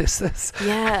like, what is this?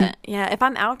 Yeah. If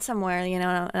I'm out somewhere, you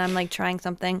know, and I'm like trying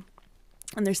something,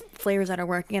 and there's flavors that are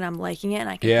working and I'm liking it and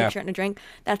I can picture it in a drink,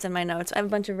 that's in my notes. I have a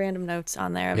bunch of random notes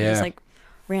on there of just like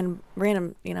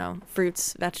random, you know,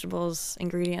 fruits, vegetables,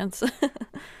 ingredients.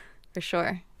 For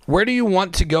sure. Where do you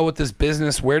want to go with this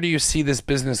business? Where do you see this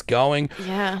business going?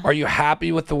 Yeah. Are you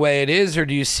happy with the way it is, or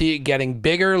do you see it getting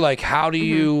bigger? Like, how do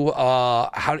you,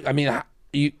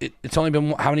 it's only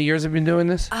been, how many years have you been doing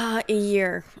this? A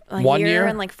year. 1 year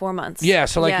and like 4 months. Yeah,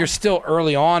 so like you're still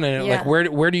early on in it. Like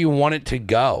where do you want it to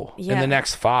go in the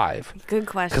next 5? Good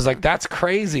question. Because like that's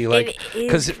crazy. Like,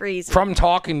 it is crazy. From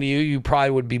talking to you, you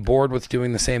probably would be bored with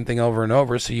doing the same thing over and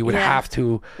over. So you would have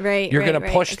to. You're going to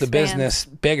push the business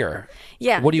bigger.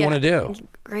 Yeah. What do you want to do?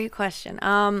 Great question.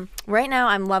 Right now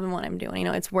I'm loving what I'm doing. You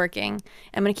know, it's working.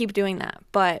 I'm going to keep doing that,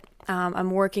 but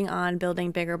I'm working on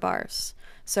building bigger bars.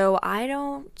 So I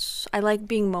like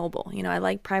being mobile. You know, I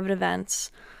like private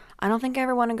events. I don't think I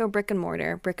ever want to go brick and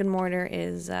mortar. Brick and mortar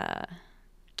is a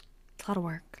lot of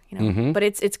work, you know, but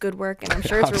it's good work, and I'm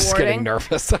sure it's I'm rewarding. Just getting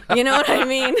nervous. You know what I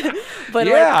mean? But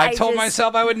yeah, I told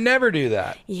myself I would never do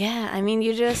that. Yeah, I mean,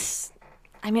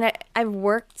 I've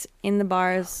worked in the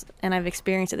bars and I've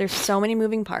experienced it. There's so many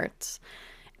moving parts,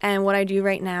 and what I do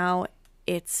right now,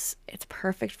 it's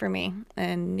perfect for me.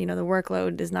 And you know, the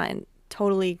workload is not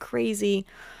totally crazy,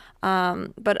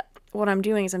 but what I'm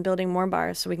doing is I'm building more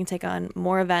bars so we can take on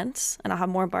more events, and I'll have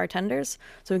more bartenders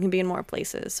so we can be in more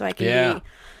places. So I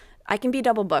can be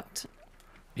double booked.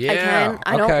 Yeah.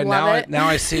 I don't love it. Now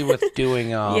I see with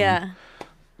doing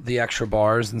the extra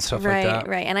bars and stuff like that.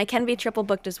 Right. And I can be triple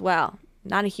booked as well.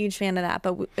 Not a huge fan of that,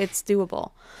 but it's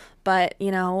doable. But,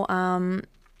 you know,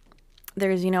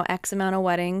 there's, you know, X amount of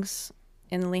weddings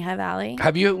in the Lehigh Valley.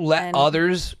 Have you let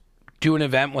others do an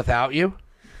event without you?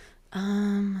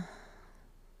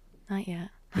 Not yet.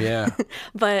 Yeah.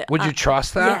 But would you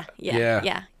trust that?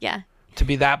 Yeah. To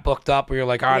be that booked up where you're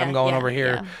like, all right, I'm going over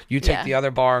here. Yeah. You take the other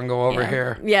bar and go over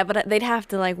here. Yeah, but they'd have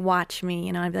to like watch me,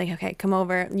 you know. I'd be like, okay, come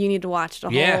over. You need to watch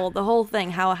the whole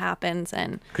thing, how it happens,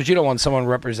 and because you don't want someone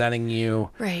representing you,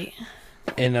 right,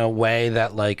 in a way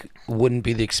that like wouldn't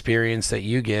be the experience that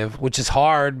you give, which is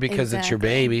hard because it's your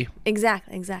baby.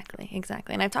 Exactly.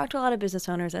 And I've talked to a lot of business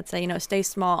owners that say, you know, stay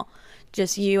small,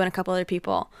 just you and a couple other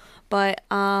people. But,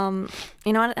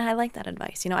 you know, I like that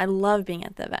advice. You know, I love being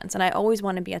at the events, and I always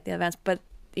want to be at the events. But,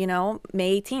 you know,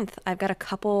 May 18th, I've got a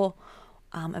couple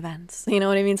events. You know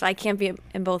what I mean? So I can't be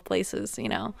in both places, you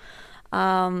know.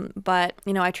 But,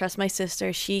 you know, I trust my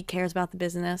sister. She cares about the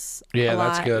business a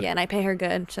lot. That's good. Yeah, and I pay her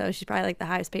good. So she's probably like the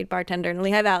highest paid bartender in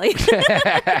Lehigh Valley.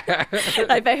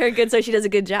 I pay her good, so she does a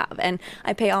good job. And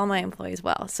I pay all my employees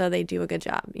well, so they do a good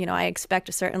job. You know, I expect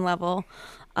a certain level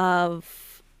of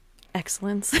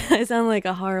excellence. I sound like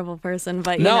a horrible person,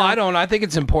 but no, I don't. I think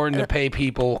it's important to pay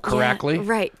people correctly. Yeah,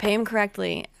 right, pay them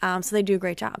correctly, so they do a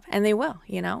great job, and they will.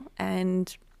 You know,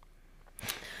 and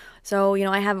so you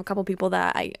know, I have a couple people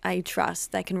that I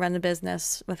trust that can run the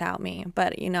business without me.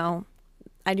 But you know,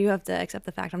 I do have to accept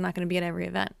the fact I'm not going to be at every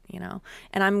event. You know,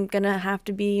 and I'm gonna have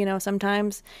to be, you know,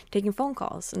 sometimes taking phone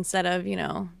calls instead of, you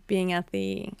know, being at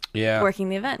the working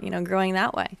the event. You know, growing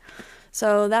that way.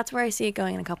 So that's where I see it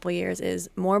going in a couple of years, is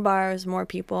more bars, more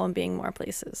people, and being more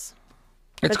places.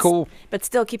 It's cool. But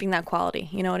still keeping that quality.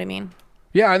 You know what I mean?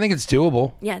 Yeah, I think it's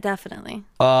doable. Yeah, definitely.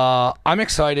 I'm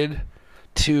excited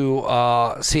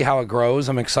to see how it grows.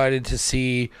 I'm excited to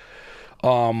see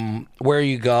where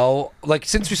you go. Like,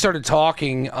 since we started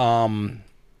talking,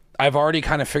 I've already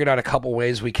kind of figured out a couple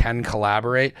ways we can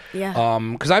collaborate. Yeah.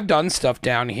 Because I've done stuff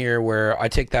down here where I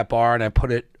take that bar and I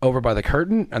put it over by the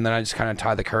curtain, and then I just kind of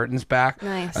tie the curtains back.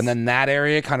 Nice. And then that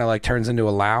area kind of like turns into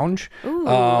a lounge. Ooh.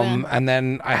 And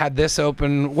then I had this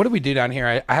open. What did we do down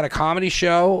here? I had a comedy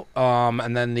show,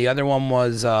 and then the other one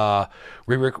was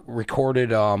we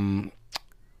recorded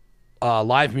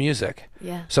live music.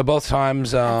 Yeah. So both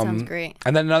times. That sounds great.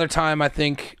 And then another time, I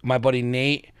think my buddy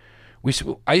Nate.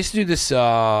 I used to do this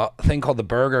thing called the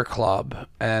Burger Club,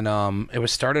 and it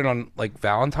was started on like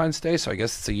Valentine's Day, so I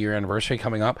guess it's a year anniversary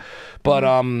coming up. But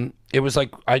it was like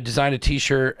I designed a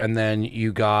T-shirt, and then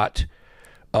you got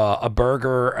a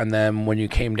burger, and then when you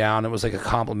came down, it was like a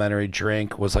complimentary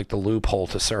drink. Was like the loophole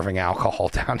to serving alcohol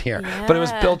down here, but it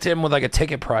was built in with like a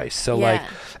ticket price. So like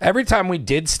every time we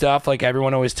did stuff, like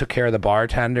everyone always took care of the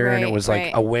bartender, and it was like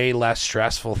a way less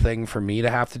stressful thing for me to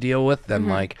have to deal with than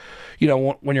like, you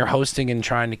know, when you're hosting and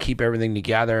trying to keep everything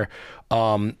together.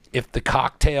 If the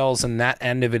cocktails and that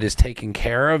end of it is taken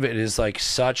care of, it is like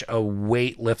such a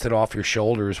weight lifted off your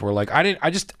shoulders. Where like I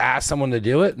just asked someone to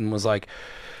do it and was like,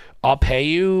 I'll pay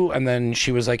you. And then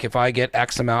she was like, if I get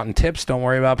X amount in tips, don't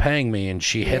worry about paying me. And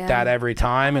she hit that every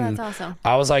time. And that's awesome.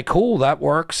 I was like, cool, that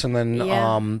works. And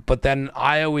then, but then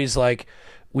I always like,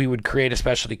 we would create a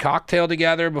specialty cocktail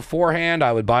together beforehand.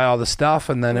 I would buy all the stuff.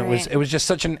 And then it was just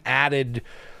such an added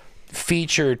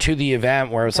feature to the event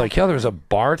where it's like, yo, there's a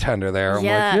bartender there. I'm like,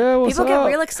 yeah, what's people up? get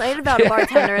real excited about a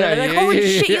bartender, and they're like, holy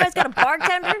shit, you guys got a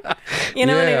bartender? You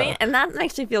know what I mean? And that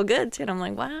makes me feel good too. And I'm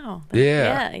like, wow.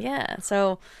 Yeah.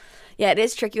 So yeah, it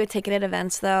is tricky with ticketed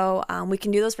events though. We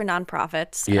can do those for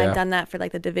nonprofits. And I've done that for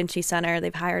like the Da Vinci Center.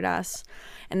 They've hired us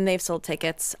and they've sold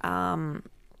tickets, and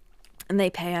they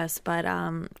pay us, but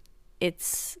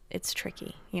it's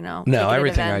tricky, you know. No,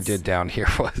 everything events. I did down here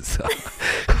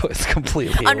was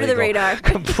completely under illegal. the radar.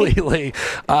 Completely.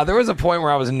 There was a point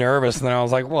where I was nervous, and then I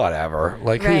was like, whatever.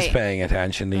 Like, who's paying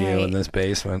attention to you in this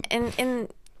basement? And in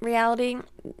reality,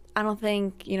 I don't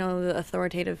think, you know, the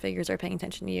authoritative figures are paying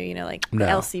attention to you, you know, like the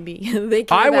LCB. They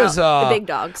care about the big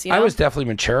dogs, you know? I was definitely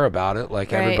mature about it.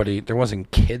 Like everybody, there wasn't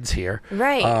kids here.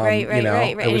 Right. You know,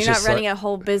 And you're not running a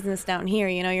whole business down here,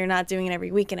 you know, you're not doing it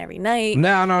every week and every night.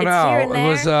 No. It's here and there, it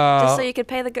was just so you could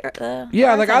pay the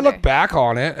yeah, like I look back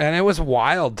on it, and it was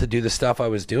wild to do the stuff I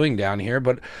was doing down here.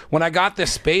 But when I got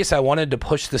this space, I wanted to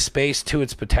push the space to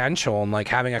its potential, and like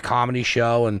having a comedy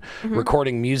show and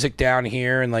recording music down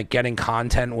here and like getting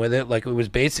content with it. Like it was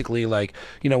basically like,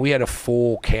 you know, we had a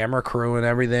full camera crew and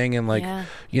everything, and like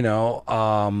you know,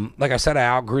 like I said, I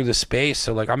outgrew the space,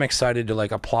 so like I'm excited to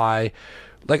like apply.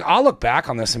 Like I'll look back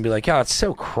on this and be like, yeah, it's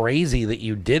so crazy that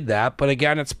you did that, but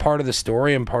again, it's part of the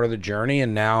story and part of the journey.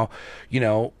 And now, you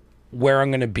know, where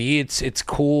I'm going to be, it's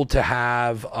cool to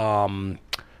have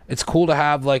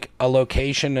like a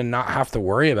location and not have to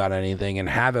worry about anything, and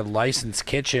have a licensed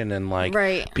kitchen, and like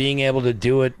being able to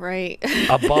do it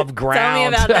above ground. Tell me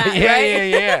about that.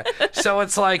 Yeah. So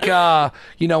it's like,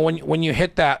 you know, when you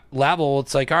hit that level,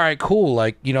 it's like, all right, cool.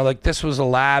 Like, you know, like this was a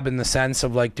lab in the sense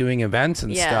of like doing events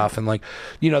and stuff. And like,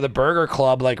 you know, the Burger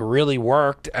Club like really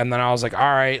worked. And then I was like, all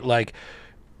right, like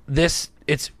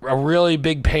it's a really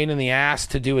big pain in the ass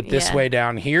to do it this way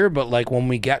down here, but like when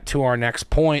we get to our next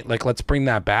point, like let's bring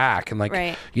that back, and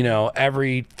like you know,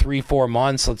 every 3-4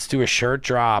 months let's do a shirt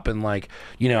drop, and like,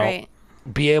 you know,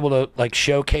 be able to like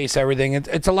showcase everything.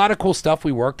 It's a lot of cool stuff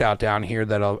we worked out down here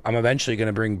that I'm eventually going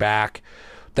to bring back,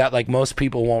 that like most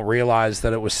people won't realize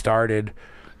that it was started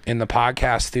in the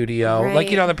podcast studio. Like,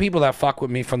 you know, the people that fuck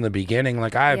with me from the beginning,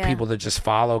 like I have people that just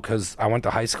follow because I went to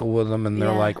high school with them, and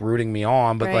they're like rooting me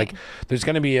on, but like there's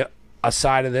going to be a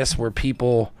side of this where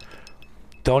people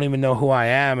don't even know who I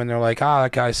am, and they're like,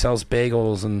 that guy sells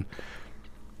bagels, and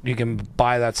you can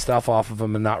buy that stuff off of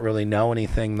him and not really know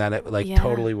anything, that it like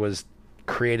totally was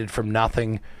created from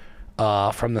nothing,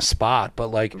 from the spot. But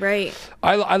like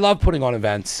I love putting on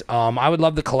events. I would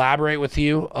love to collaborate with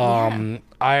you.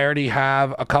 I already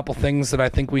have a couple things that I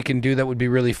think we can do that would be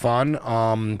really fun.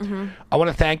 I want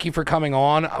to thank you for coming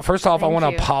on. First off, I want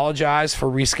to apologize for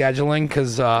rescheduling,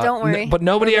 because don't worry, but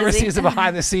nobody ever sees the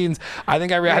behind the scenes. I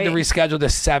think I had to reschedule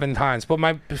this 7 times. But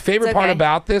my favorite part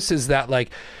about this is that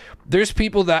like there's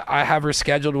people that I have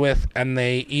rescheduled with, and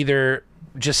they either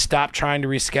just stop trying to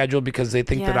reschedule because they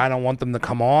think that I don't want them to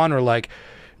come on, or like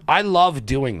I love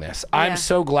doing this. I'm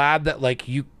so glad that like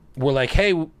you were like,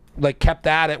 hey, like kept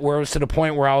at it, where it was to the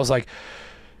point where I was like,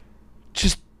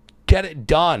 just get it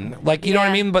done. Like, you know what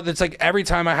I Yeah. mean? But it's like every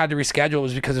time I had to reschedule, it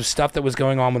was because of stuff that was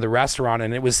going on with the restaurant,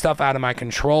 and it was stuff out of my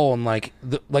control. And like,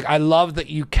 I love that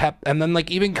you kept, and then like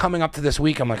even coming up to this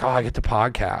week, I'm like, oh, I get to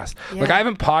podcast. Yeah. Like I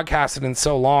haven't podcasted in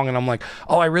so long, and I'm like,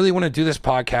 oh, I really want to do this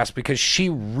podcast because she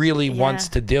really wants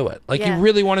to do it. Like you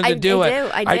really wanted to do it.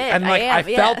 I did. And like I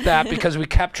felt that because we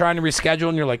kept trying to reschedule,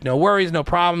 and you're like, no worries, no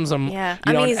problems. I'm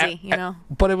easy, you know.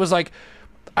 But it was like,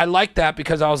 I like that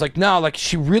because I was like, no, like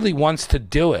she really wants to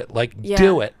do it. Like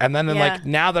do it. And then like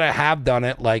now that I have done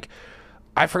it, like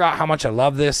I forgot how much I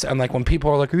love this. And like when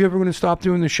people are like, are you ever going to stop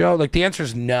doing the show? Like the answer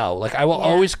is no. Like I will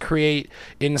always create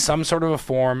in some sort of a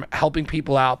form, helping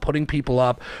people out, putting people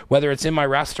up, whether it's in my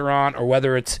restaurant or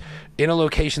whether it's in a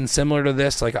location similar to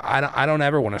this. Like I don't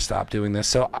ever want to stop doing this.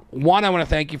 So one, I want to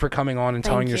thank you for coming on and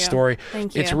telling your story.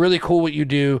 Thank you. It's really cool what you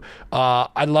do.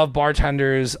 I love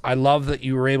bartenders. I love that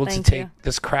you were able to take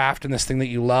this craft and this thing that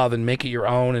you love and make it your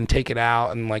own and take it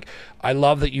out. And like, I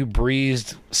love that you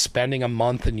breezed spending a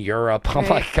month in Europe. I'm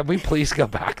like, can we please go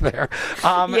back there?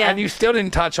 And you still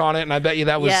didn't touch on it. And I bet you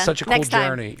that was such a cool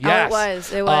journey.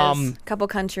 Yes. It was. A couple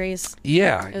countries.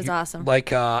 Yeah. It was awesome.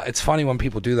 Like, it's funny when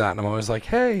people do that. And I'm always like,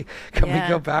 hey, can we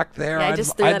go back there? Yeah,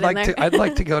 I'd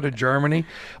like to go to Germany.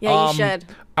 Yeah, you should.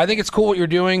 I think it's cool what you're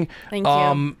doing. Thank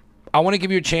you. I want to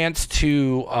give you a chance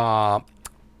to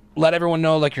let everyone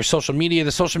know like your social media.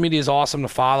 The social media is awesome to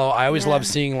follow. I always love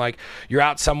seeing like you're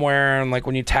out somewhere and like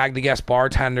when you tag the guest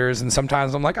bartenders, and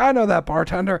sometimes I'm like, I know that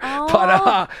bartender.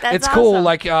 But it's cool. Awesome.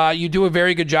 Like you do a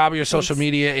very good job of your social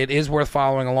media. It is worth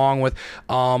following along with.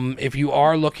 If you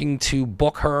are looking to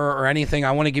book her or anything,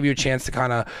 I want to give you a chance to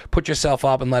kind of put yourself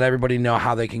up and let everybody know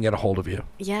how they can get a hold of you.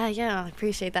 Yeah, I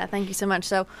appreciate that. Thank you so much.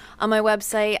 So on my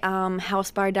website,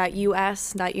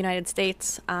 hausbar.us, United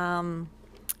States,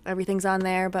 everything's on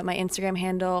there, but my Instagram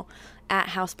handle at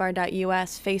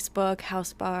hausbar.us, Facebook,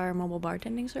 Hausbar Mobile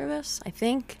Bartending Service, I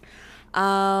think.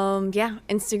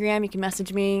 Instagram, you can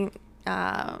message me.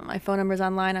 My phone number's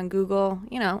online on Google.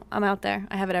 You know, I'm out there.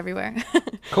 I have it everywhere.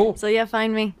 Cool. So yeah,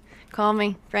 find me. Call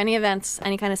me for any events,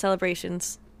 any kind of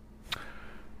celebrations.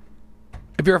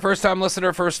 If you're a first-time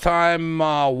listener, first-time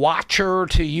watcher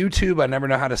to YouTube, I never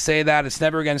know how to say that. It's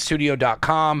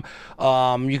neveragainstudio.com.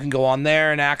 You can go on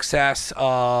there and access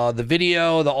the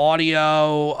video, the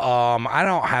audio. I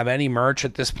don't have any merch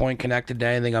at this point connected to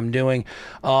anything I'm doing.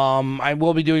 I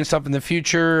will be doing stuff in the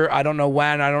future. I don't know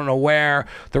when. I don't know where.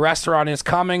 The restaurant is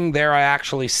coming. There, I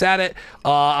actually said it.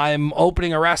 I'm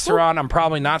opening a restaurant. I'm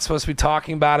probably not supposed to be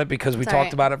talking about it because we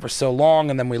talked about it for so long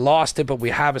and then we lost it, but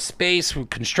we have a space.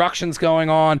 Construction's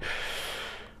going on.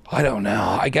 I don't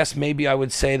know. I guess maybe I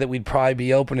would say that we'd probably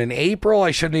be open in April.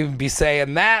 I shouldn't even be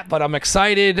saying that, but I'm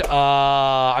excited.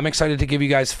 I'm excited to give you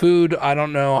guys food. I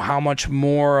don't know how much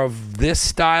more of this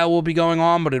style will be going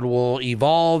on, but it will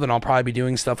evolve, and I'll probably be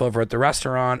doing stuff over at the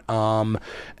restaurant.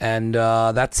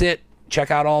 That's it. Check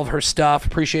out all of her stuff.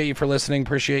 Appreciate you for listening.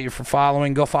 Appreciate you for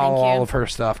following. Go follow all of her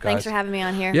stuff, guys. Thanks for having me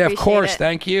on here. Yeah, of course. It.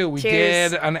 Thank you. We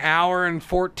Cheers. did an hour and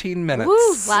 14 minutes.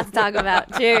 Woo, lots to talk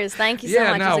about. Cheers. Thank you so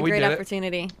much. It was a great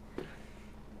opportunity.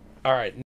 All right.